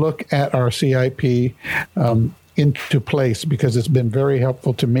look at our CIP into place, because it's been very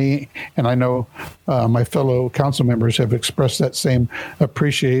helpful to me. And I know my fellow council members have expressed that same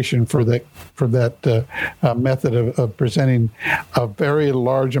appreciation for that method of presenting a very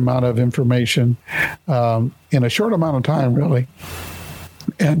large amount of information in a short amount of time, really.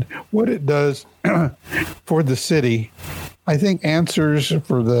 And what it does for the city, I think, answers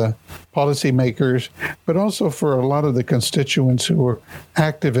for the policymakers, but also for a lot of the constituents who are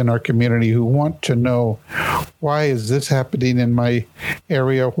active in our community who want to know, why is this happening in my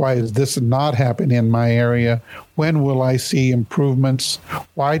area? Why is this not happening in my area? When will I see improvements?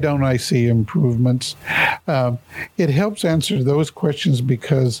 Why don't I see improvements? It helps answer those questions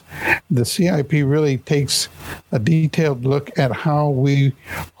because the CIP really takes a detailed look at how we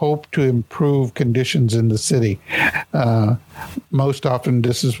hope to improve conditions in the city. Most often,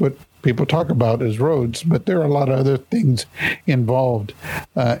 this is what people talk about as roads, but there are a lot of other things involved.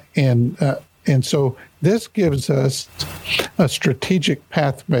 And so this gives us a strategic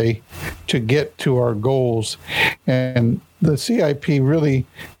pathway to get to our goals. And the CIP really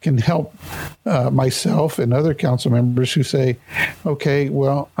can help myself and other council members who say, okay,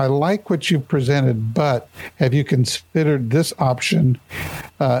 well, I like what you presented, but have you considered this option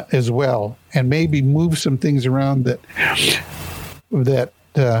as well? And maybe move some things around that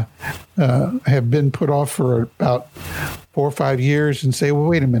have been put off for about 4 or 5 years, and say, well,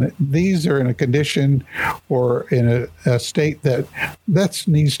 wait a minute, these are in a condition or in a state that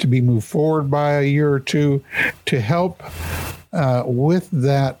needs to be moved forward by a year or two, to help with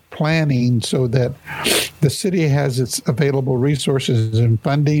that planning so that the city has its available resources and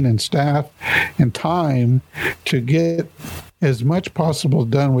funding and staff and time to get as much possible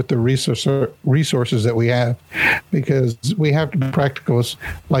done with the resources that we have, because we have to be practical,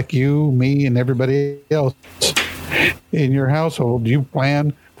 like you, me, and everybody else in your household. You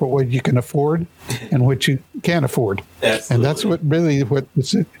plan for what you can afford and what you can't afford. Absolutely. And that's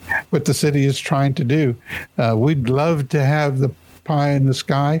what the city is trying to do. We'd love to have the pie in the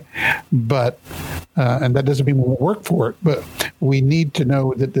sky, but and that doesn't mean we'll work for it, but we need to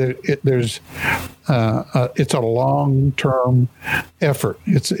know that it's a long-term effort.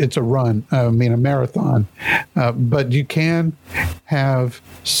 It's a run. A marathon. But you can have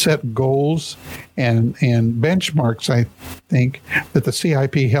set goals and benchmarks, I think, that the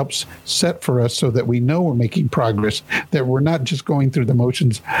CIP helps set for us so that we know we're making progress, that we're not just going through the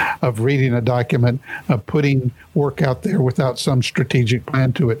motions of reading a document, of putting work out there without some strategic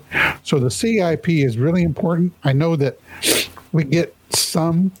plan to it. So the CIP is really important. I know that we get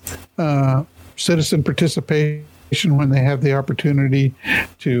some citizen participation when they have the opportunity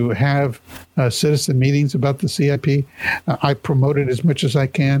to have citizen meetings about the CIP. I promote it as much as I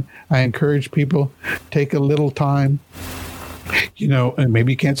can. I encourage people, take a little time, and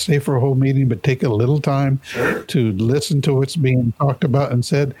maybe you can't stay for a whole meeting, but take a little time to listen to what's being talked about and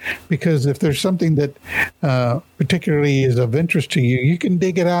said, because if there's something that particularly is of interest to you, you can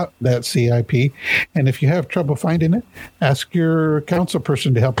dig it out, that CIP. And if you have trouble finding it, ask your council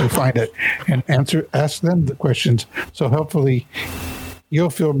person to help you find it and ask them the questions. So hopefully you'll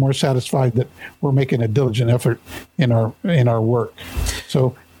feel more satisfied that we're making a diligent effort in our work.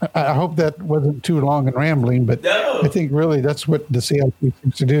 So I hope that wasn't too long and rambling, but no. I think really that's what the CIP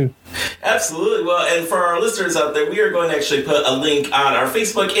seems to do. Absolutely. Well, and for our listeners out there, we are going to actually put a link on our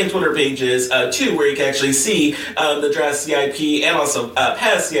Facebook and Twitter pages too, where you can actually see the draft CIP and also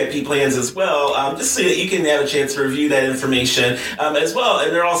past CIP plans as well, just so that you can have a chance to review that information as well.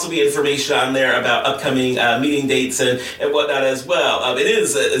 And there'll also be information on there about upcoming meeting dates and whatnot as well. It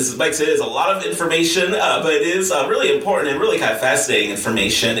is, as Mike said, it is a lot of information, but it is really important and really kind of fascinating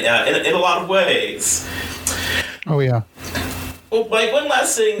information in a lot of ways. Oh, yeah. Well, Mike, one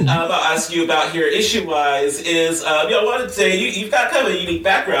last thing I'll ask you about here, issue-wise, is I wanted to say you've got kind of a unique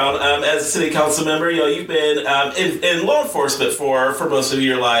background as a city council member. You've been in law enforcement for most of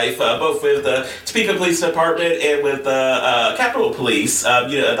your life, both with the Topeka Police Department and with the Capitol Police,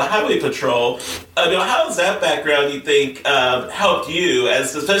 the Highway Patrol. How has that background, you think, helped you,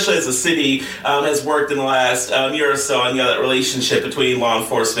 especially as the city has worked in the last year or so on that relationship between law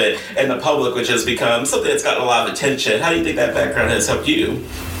enforcement and the public, which has become something that's gotten a lot of attention? How do you think that background has helped you?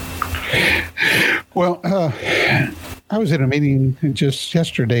 Well, I was in a meeting just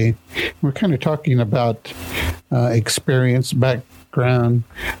yesterday. We're kind of talking about experience, background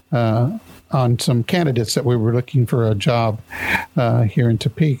on some candidates that we were looking for a job here in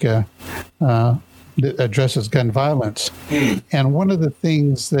Topeka that addresses gun violence. And one of the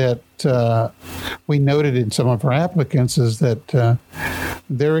things that we noted in some of our applicants is that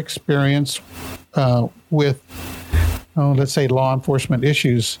their experience with let's say law enforcement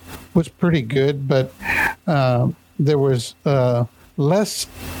issues was pretty good, but there was less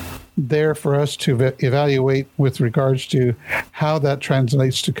there for us to evaluate with regards to how that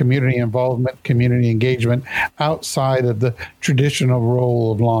translates to community involvement, community engagement outside of the traditional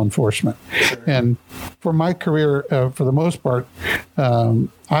role of law enforcement. Sure. And for my career, for the most part,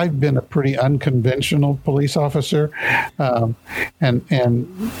 I've been a pretty unconventional police officer, and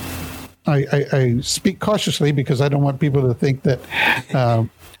I speak cautiously because I don't want people to think that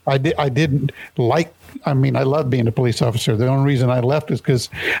I didn't like. I mean, I love being a police officer. The only reason I left is because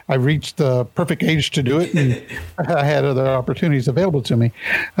I reached the perfect age to do it, and I had other opportunities available to me.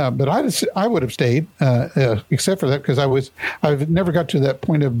 But I would have stayed, except for that, because I've never got to that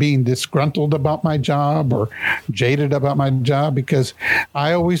point of being disgruntled about my job or jaded about my job, because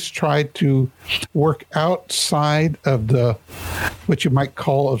I always tried to work outside of what you might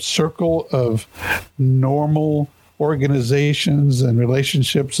call a circle of normal organizations and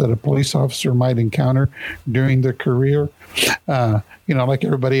relationships that a police officer might encounter during their career. Like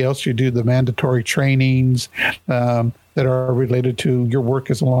everybody else, you do the mandatory trainings that are related to your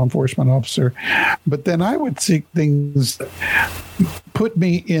work as a law enforcement officer. But then I would seek things that put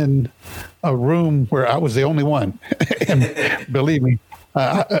me in a room where I was the only one. And believe me,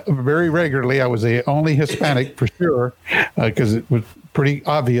 very regularly, I was the only Hispanic for sure, because it was pretty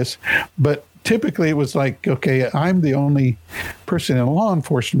obvious. But typically it was like, okay, I'm the only person in law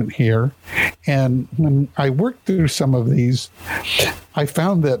enforcement here. And when I worked through some of these, I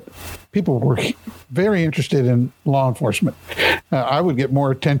found that people were very interested in law enforcement. I would get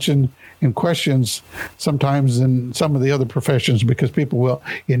more attention and questions sometimes than some of the other professions, because people will,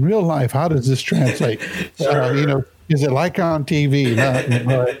 in real life, how does this translate? Sure. Is it like on TV?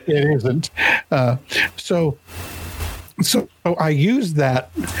 No, it isn't. So I use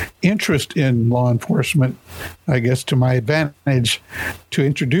that interest in law enforcement, I guess, to my advantage to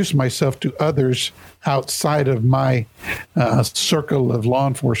introduce myself to others outside of my circle of law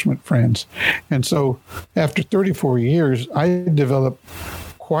enforcement friends. And so after 34 years, I developed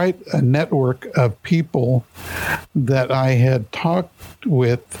quite a network of people that I had talked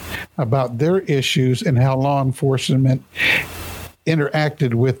with about their issues and how law enforcement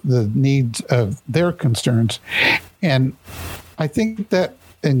interacted with the needs of their concerns. And I think that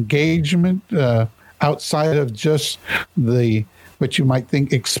engagement outside of just what you might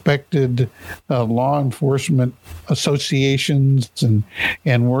think expected law enforcement associations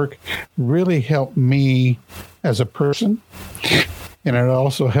and work really helped me as a person. And it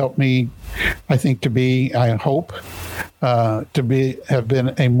also helped me, I think, have been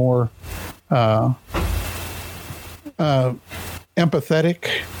a more empathetic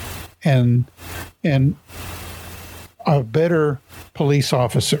and a better police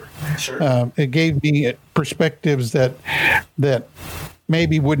officer. Sure. It gave me perspectives that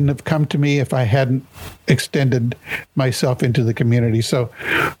maybe wouldn't have come to me if I hadn't extended myself into the community. So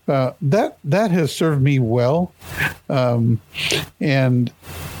that has served me well. And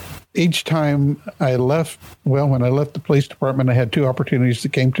each time I left, when I left the police department, I had two opportunities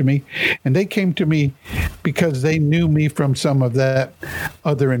that came to me. And they came to me because they knew me from some of that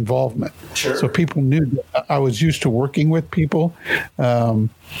other involvement. Sure. So people knew that I was used to working with people. In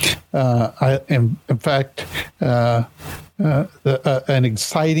fact, an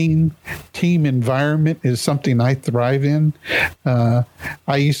exciting team environment is something I thrive in. I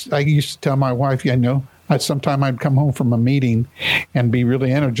used to tell my wife, sometime I'd come home from a meeting and be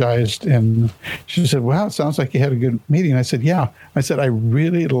really energized. And she said, "Wow, it sounds like you had a good meeting." I said, "Yeah." I said, "I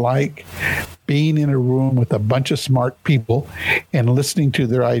really like being in a room with a bunch of smart people and listening to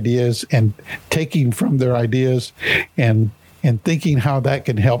their ideas and taking from their ideas and thinking how that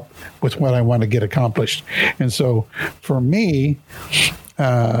can help with what I want to get accomplished." And so for me,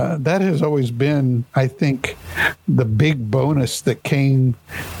 that has always been, I think, the big bonus that came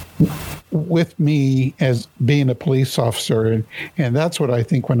with me as being a police officer. And that's what I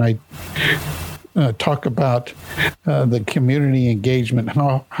think when I talk about the community engagement,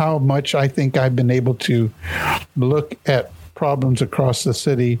 how much I think I've been able to look at problems across the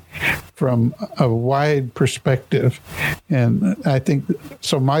city from a wide perspective. And I think,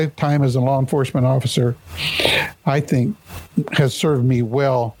 so my time as a law enforcement officer, I think, has served me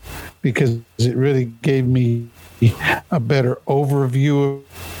well because it really gave me a better overview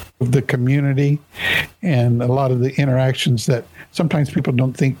of the community and a lot of the interactions that sometimes people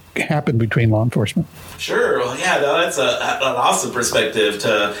don't think happen between law enforcement. Sure. Well, yeah, that's an awesome perspective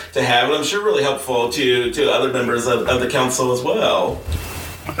to have, and I'm sure really helpful to other members of the council as well.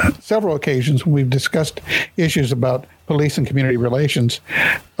 Several occasions when we've discussed issues about police and community relations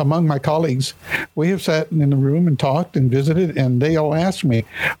among my colleagues, we have sat in the room and talked and visited, and they all ask me,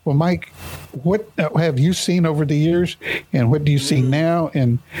 "Well, Mike, what have you seen over the years, and what do you see now,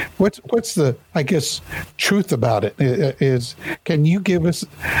 and what's the, I guess, truth about it? Is can you give us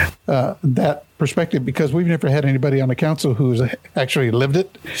that perspective, because we've never had anybody on the council who's actually lived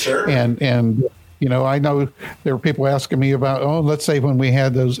it." Sure. And I know there were people asking me about, let's say when we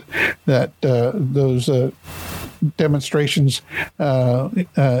had those demonstrations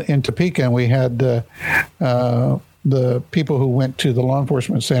in Topeka, and we had the people who went to the law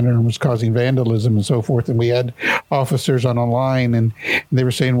enforcement center and was causing vandalism and so forth. And we had officers on a line, and they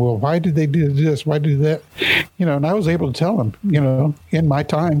were saying, "Well, why did they do this? Why do that?" And I was able to tell them, in my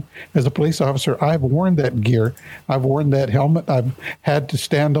time as a police officer, I've worn that gear. I've worn that helmet. I've had to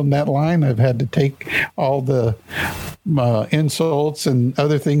stand on that line. I've had to take all the insults and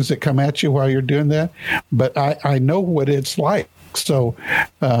other things that come at you while you're doing that. But I know what it's like So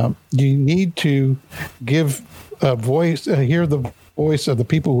you need to give a voice, hear the voice of the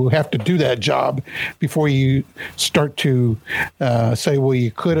people who have to do that job before you start to say, well,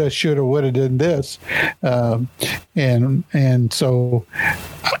 you coulda, shoulda, woulda done this. And so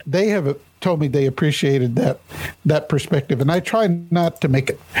they have told me they appreciated that perspective. And I try not to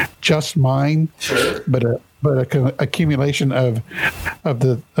make it just mine, sure, but a accumulation of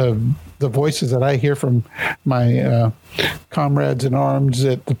the voices that I hear from my comrades in arms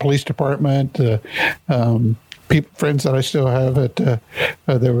at the police department, friends that I still have at the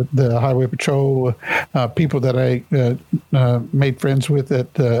Highway Patrol, people that I made friends with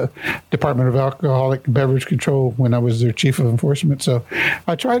at the Department of Alcoholic and Beverage Control when I was their chief of enforcement. So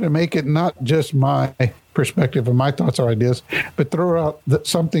I try to make it not just my perspective or my thoughts or ideas, but throw out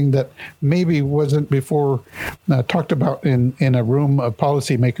something that maybe wasn't before talked about in a room of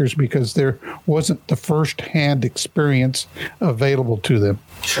policymakers because there wasn't the first-hand experience available to them.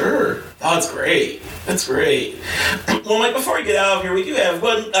 Sure. Oh, that's great. That's great. Well, Mike, before we get out of here, we do have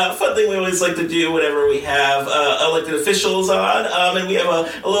one fun thing we always like to do whenever we have elected officials on, and we have a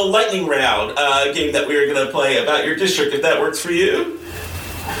little lightning round game that we're going to play about your district, if that works for you.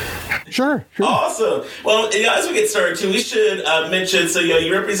 Sure. Awesome. Well, as we get started, too, we should mention, so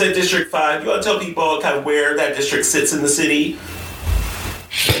you represent District 5. You want to tell people kind of where that district sits in the city?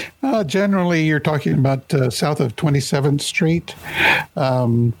 Generally, you're talking about south of 27th Street,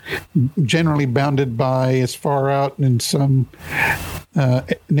 generally bounded by as far out in some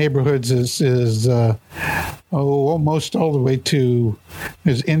neighborhoods is almost all the way to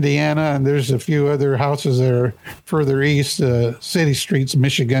Indiana, and there's a few other houses that are further east, City Streets,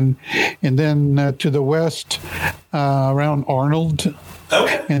 Michigan, and then to the west around Arnold.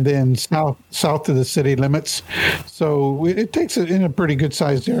 Okay. And then south of the city limits. So it takes it in a pretty good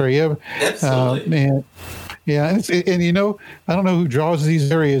sized area. Absolutely. And you know, I don't know who draws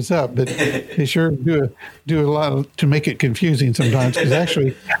these areas up, but they sure do a lot to make it confusing sometimes. Because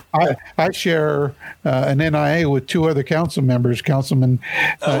actually, I share an NIA with two other council members, Councilman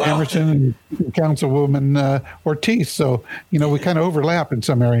Emerson and Councilwoman Ortiz. So we kind of overlap in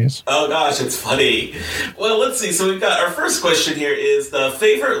some areas. Oh gosh, it's funny. Well, let's see. So we've got our first question here: is the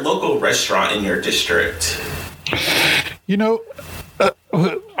favorite local restaurant in your district?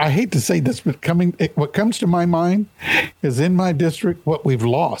 I hate to say this, but what comes to my mind is in my district what we've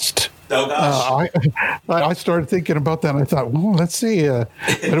lost. Oh, gosh. I started thinking about that, and I thought, well, let's see. What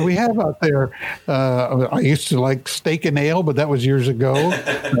do we have out there? I used to like Steak and Ale, but that was years ago.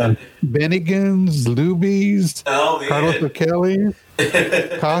 Bennigan's, Luby's, Carlos O'Kelly's,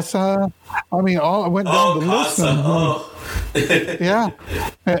 Casa. I mean, I went down the list. Yeah.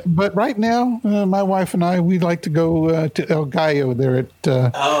 But right now, my wife and I, we like to go to El Gallo there at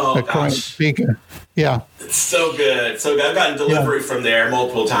Topeka. Yeah. It's so good. So I've gotten delivery from there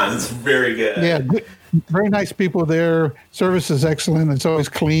multiple times. It's very good. Yeah. Good. Very nice people there. Service is excellent. It's always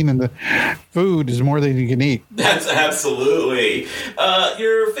clean, and the food is more than you can eat. That's absolutely.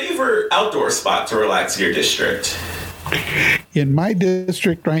 Your favorite outdoor spot to relax in your district? In my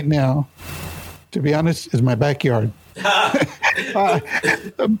district right now, to be honest, is my backyard. I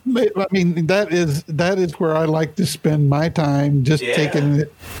mean, that is where I like to spend my time, just taking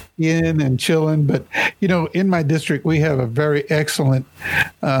it in and chilling. But in my district, we have a very excellent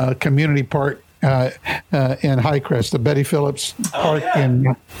community park in Highcrest, the Betty Phillips Park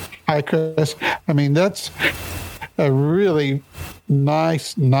in Highcrest. I mean, that's a really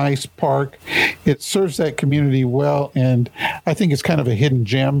nice park. It serves that community well, and I think it's kind of a hidden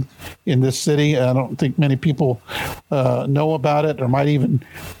gem in this city. I don't think many people know about it or might even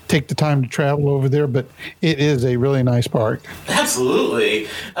take the time to travel over there, but it is a really nice park. Absolutely.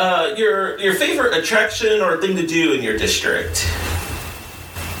 Your favorite attraction or thing to do in your district?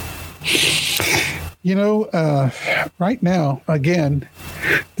 Right now, again,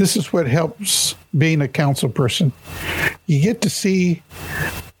 this is what helps being a council person. You get to see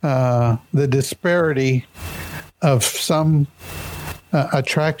the disparity of some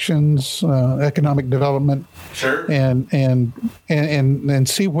attractions, economic development, sure, and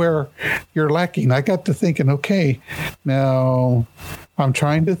see where you're lacking. I got to thinking, okay, now I'm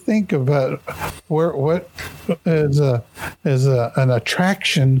trying to think about what is an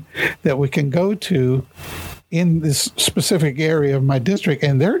attraction that we can go to in this specific area of my district,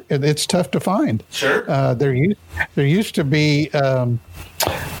 and it's tough to find. Sure, there used to be dance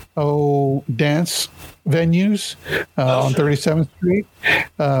venues on 37th Street.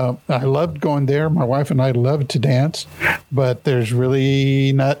 I loved going there. My wife and I loved to dance, but there's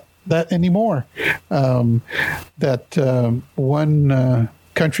really not that anymore. One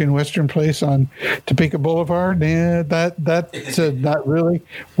Country and Western place on Topeka Boulevard. Yeah, that's not really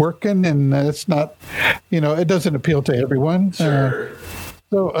working, and it's not, it doesn't appeal to everyone. Sure.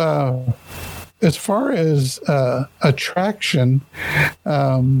 So as far as attraction,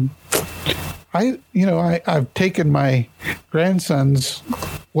 I've taken my grandsons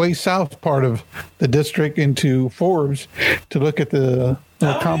way south part of the district into Forbes to look at the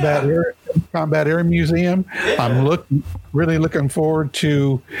Combat Air Museum. Yeah. I'm really looking forward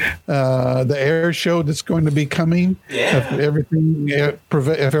to the air show that's going to be coming. Yeah. If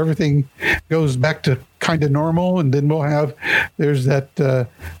everything goes back to kind of normal, and then there's the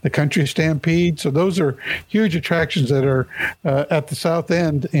Country Stampede. So those are huge attractions that are at the south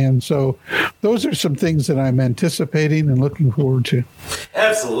end, and so those are some things that I'm anticipating and looking forward to.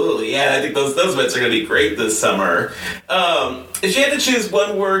 Absolutely, yeah. I think those events are going to be great this summer. If you had to choose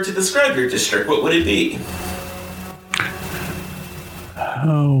one word to describe your district, what would it be?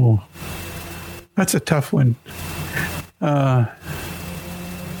 Oh, that's a tough one.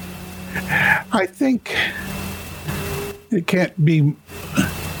 I think it can't be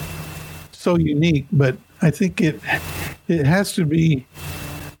so unique, but I think it has to be,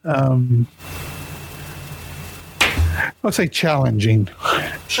 let's say, challenging.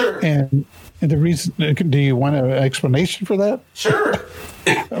 Sure. And the reason, do you want an explanation for that? Sure.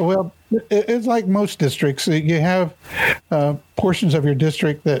 Well, it's like most districts. You have portions of your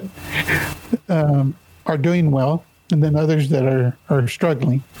district that are doing well, and then others that are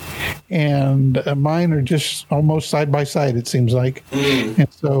struggling. And mine are just almost side by side, it seems like. And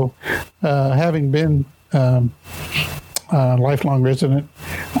so having been a lifelong resident,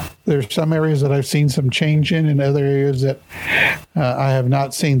 there's some areas that I've seen some change in, and other areas that I have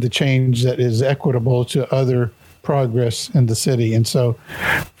not seen the change that is equitable to other progress in the city. And so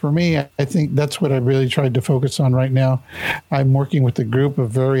for me, I think that's what I really tried to focus on right now. I'm working with a group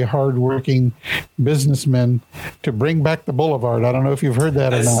of very hardworking businessmen to bring back the boulevard. I don't know if you've heard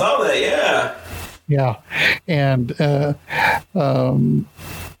that or not. I saw that, yeah. Yeah. And,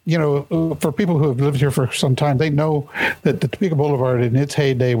 for people who have lived here for some time, they know that the Topeka Boulevard in its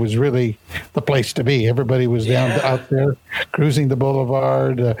heyday was really the place to be. Everybody was out there cruising the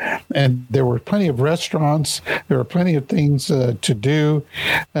boulevard, and there were plenty of restaurants. There were plenty of things to do,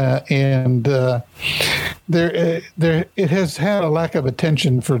 and it has had a lack of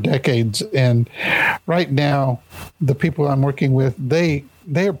attention for decades. And right now, the people I'm working with, they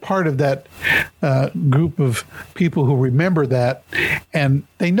are part of that group of people who remember that, and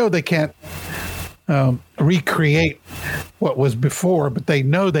they know they can't recreate what was before, but they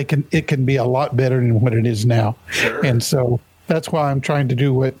know it can be a lot better than what it is now. Sure. And so that's why I'm trying to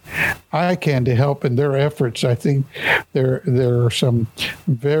do what I can to help in their efforts. I think there are some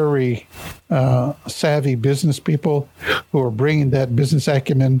very savvy business people who are bringing that business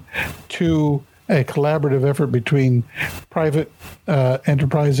acumen to a collaborative effort between private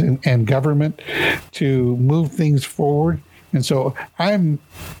enterprise and government to move things forward. And so I'm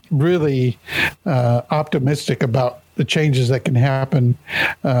really optimistic about the changes that can happen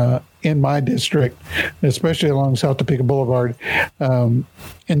in my district, especially along South Topeka Boulevard,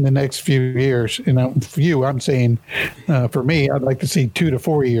 in the next few years. And I'm saying, for me, I'd like to see 2 to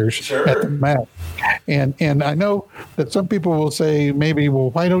 4 years at the max. And I know that some people will say, maybe, well,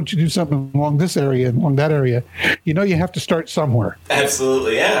 why don't you do something along this area and along that area? You have to start somewhere.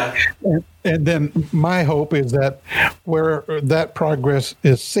 Absolutely, yeah. And then my hope is that where that progress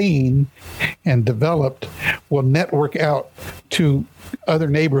is seen and developed will network out to other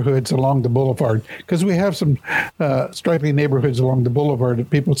neighborhoods along the boulevard, because we have some striking neighborhoods along the boulevard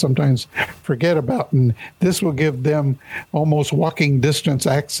that people sometimes forget about, and this will give them almost walking distance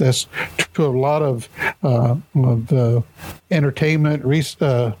access to a lot of entertainment,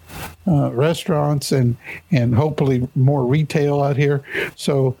 restaurants, and hopefully more retail out here.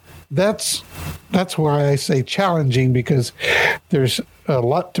 So that's why I say challenging, because there's a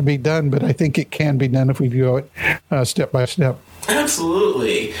lot to be done, but I think it can be done if we go it step by step.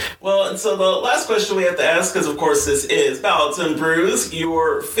 Absolutely. Well, and so the last question we have to ask, because of course this is Ballots and Brews,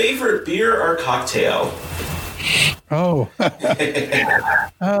 your favorite beer or cocktail? Oh,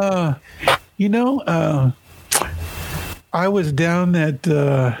 I was down at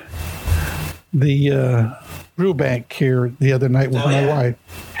the brew bank here the other night with my wife.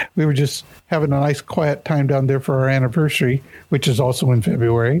 We were just having a nice quiet time down there for our anniversary, which is also in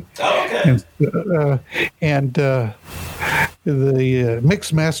February. Oh, okay. And the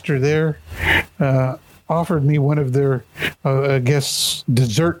mix master there offered me one of their,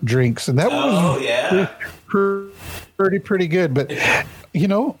 dessert drinks, and that was pretty good. But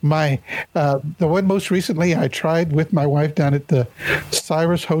The one most recently I tried with my wife down at the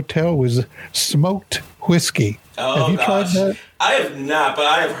Cyrus Hotel was smoked whiskey. Oh, have you gosh. tried that? I have not, but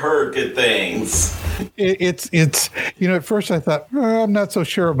I have heard good things. It's at first I thought, I'm not so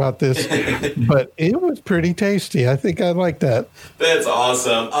sure about this, but it was pretty tasty. I think I'd like that. That's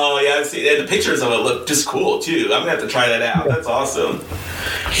awesome. Oh, yeah, I've seen, and the pictures of it look just cool, too. I'm going to have to try that out. That's awesome.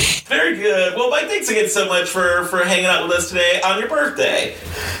 Very good. Well, Mike, thanks again so much for hanging out with us today on your birthday.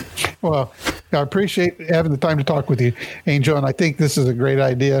 Well, I appreciate having the time to talk with you, Angel, and I think this is a great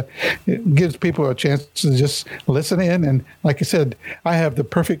idea. It gives people a chance to just listen in, and like I said, I have the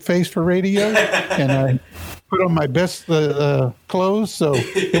perfect face for radio, and I put on my best clothes, so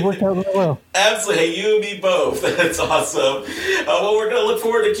it worked out really well. Absolutely. Hey, you and me both. That's awesome. Well, we're going to look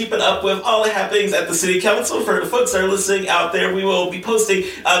forward to keeping up with all the happenings at the City Council. For the folks that are listening out there, we will be posting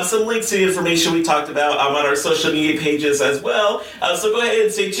some links to the information we talked about on our social media pages as well. So go ahead and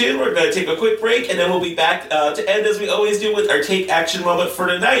stay tuned. We're going to take a quick break, and then we'll be back to end as we always do with our Take Action moment for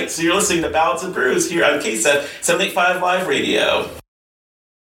tonight. So you're listening to Ballots and Brews here on KSEF 785 Live Radio.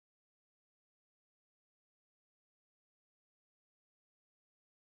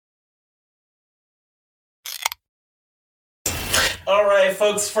 All right,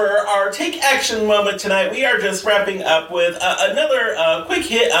 folks, for our Take Action moment tonight, we are just wrapping up with another quick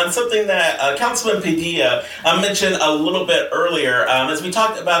hit on something that Councilman Padilla mentioned a little bit earlier as we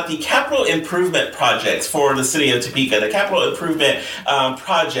talked about the capital improvement projects for the city of Topeka, the capital improvement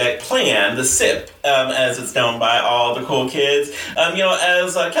project plan, the CIP, as it's known by all the cool kids.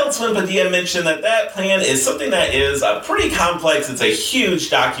 As Councilman Padilla mentioned, that plan is something that is pretty complex. It's a huge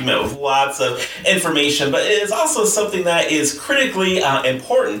document with lots of information, but it is also something that is critically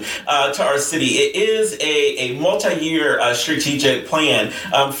important to our city. It is a multi-year strategic plan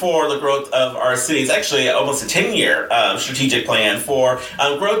for the growth of our city. It's actually almost a 10-year strategic plan for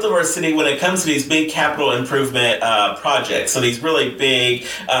growth of our city when it comes to these big capital improvement projects. So these really big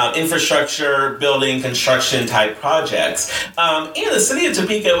infrastructure, building, construction type projects. And the city of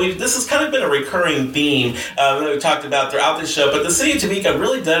Topeka, this has kind of been a recurring theme that we've talked about throughout the show, but the city of Topeka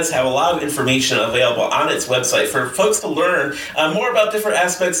really does have a lot of information available on its website for folks to learn more about different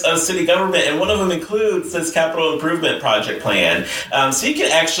aspects of city government, and one of them includes this capital improvement project plan. So you can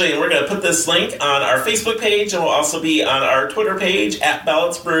actually, and we're going to put this link on our Facebook page, and we'll also be on our Twitter page at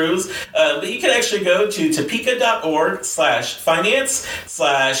Ballots Brews, but you can actually go to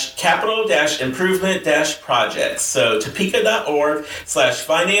topeka.org/finance/capital-improvement-projects. So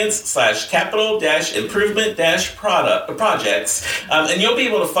topeka.org/finance/capital-improvement-projects, and you'll be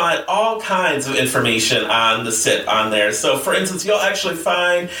able to find all kinds of information on the SIP on there. So for instance, you'll actually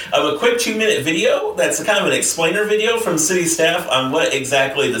find a quick 2-minute video that's kind of an explainer video from city staff on what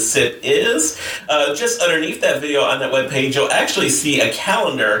exactly the SIP is. Just underneath that video on that webpage, you'll actually see a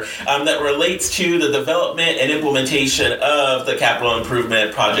calendar that relates to the development and implementation of the capital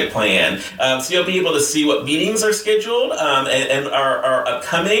improvement project plan. So you'll be able to see what meetings are scheduled and are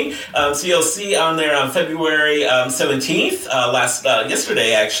upcoming. So you'll see on there on February 17th,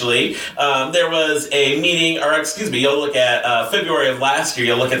 yesterday actually, there was a meeting, you'll look at February of last year,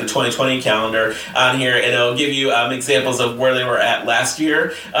 you'll look at the 2020 calendar on here, and it'll give you examples of where they were at last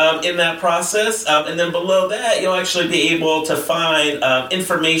year in that process. And then below that, you'll actually be able to find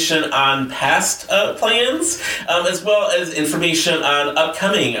information on past plans, as well as information on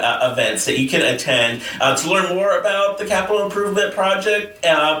upcoming events that you can attend to learn more about the capital improvement project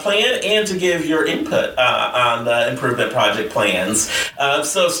plan and to give your input on the improvement project plans.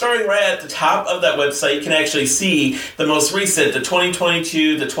 So starting right at the top of that website, you can actually see the most recent, the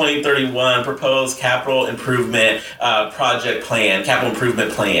 2022 to 2031 proposed capital improvement project plan, capital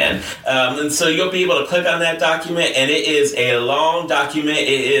improvement plan. And so you'll be able to click on that document, and it is a long document. It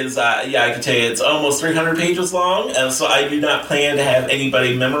is, I can tell you, it's almost 300 pages long, so I do not plan to have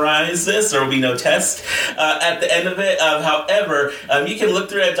anybody memorize this. There will be no test at the end of it. However, you can look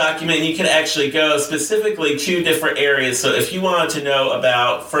through that document, and you can actually go specifically to different areas. So if you wanted to know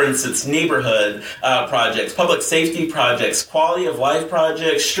about, for instance, neighborhood projects, public safety projects, quality of life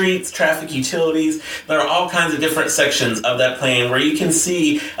projects, streets, traffic, utilities, there are all kinds of different sections of that plan where you can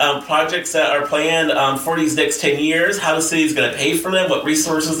see projects that are planned for these next 10 years, how the city is going to pay for them, what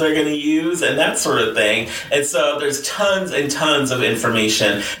resources they're going to use, and that sort of thing. And so there's tons and tons of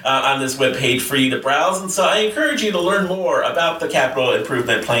information on this webpage page for you to browse. And so I encourage you to learn more about the capital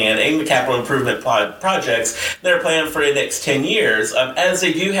improvement plan and the capital improvement projects that are planned for the next 10 years. As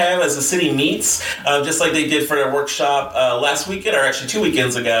they do have, as the city meets, just like they did for their workshop last weekend, or actually 2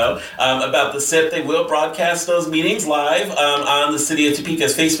 weekends ago, about the SIP, they will broadcast those meetings live on the City of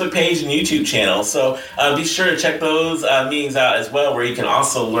Topeka's Facebook page and YouTube channel. So be sure to check those meetings out as well, where you can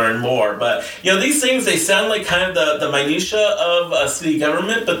also learn more. But, these things, they sound like kind of the minutia of city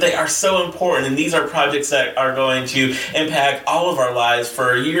government, but they are so important, and these are projects that are going to impact all of our lives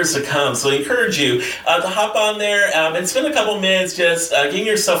for years to come. So I encourage you to hop on there and spend a couple minutes just getting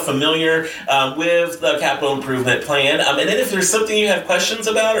yourself familiar with the capital improvement plan. And then if there's something you have questions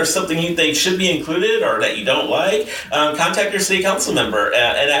about or something you think should be included or that you don't like, contact your city council member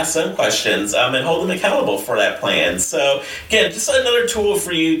and ask them questions and hold them accountable for that plan. So again, just another tool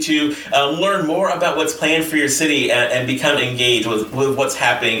for you to learn more about what's planned for your city and become engaged with what's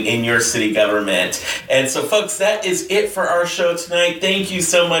happening in your city government. And so folks, that is it for our show tonight. Thank you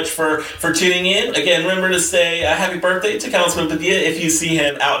so much for tuning in. Again, remember to say happy birthday to Councilman Padilla if you see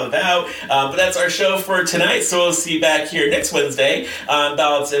him out and about. But that's our show for tonight. So we'll see you back here next Wednesday on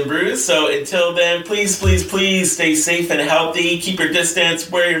Ballots and Brews. So until then, please, please, please stay safe and healthy. Keep your distance,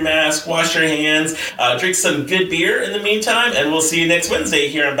 wear your mask, wash your hands, drink some good beer in the meantime, and we'll see you next Wednesday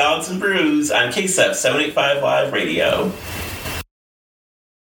here on Ballots and Brews on KSEP 785 Live Radio.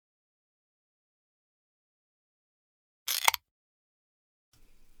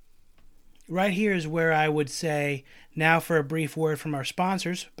 Right here is where I would say, now for a brief word from our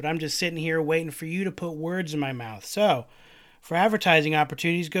sponsors, but I'm just sitting here waiting for you to put words in my mouth. So, for advertising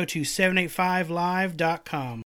opportunities, go to 785live.com.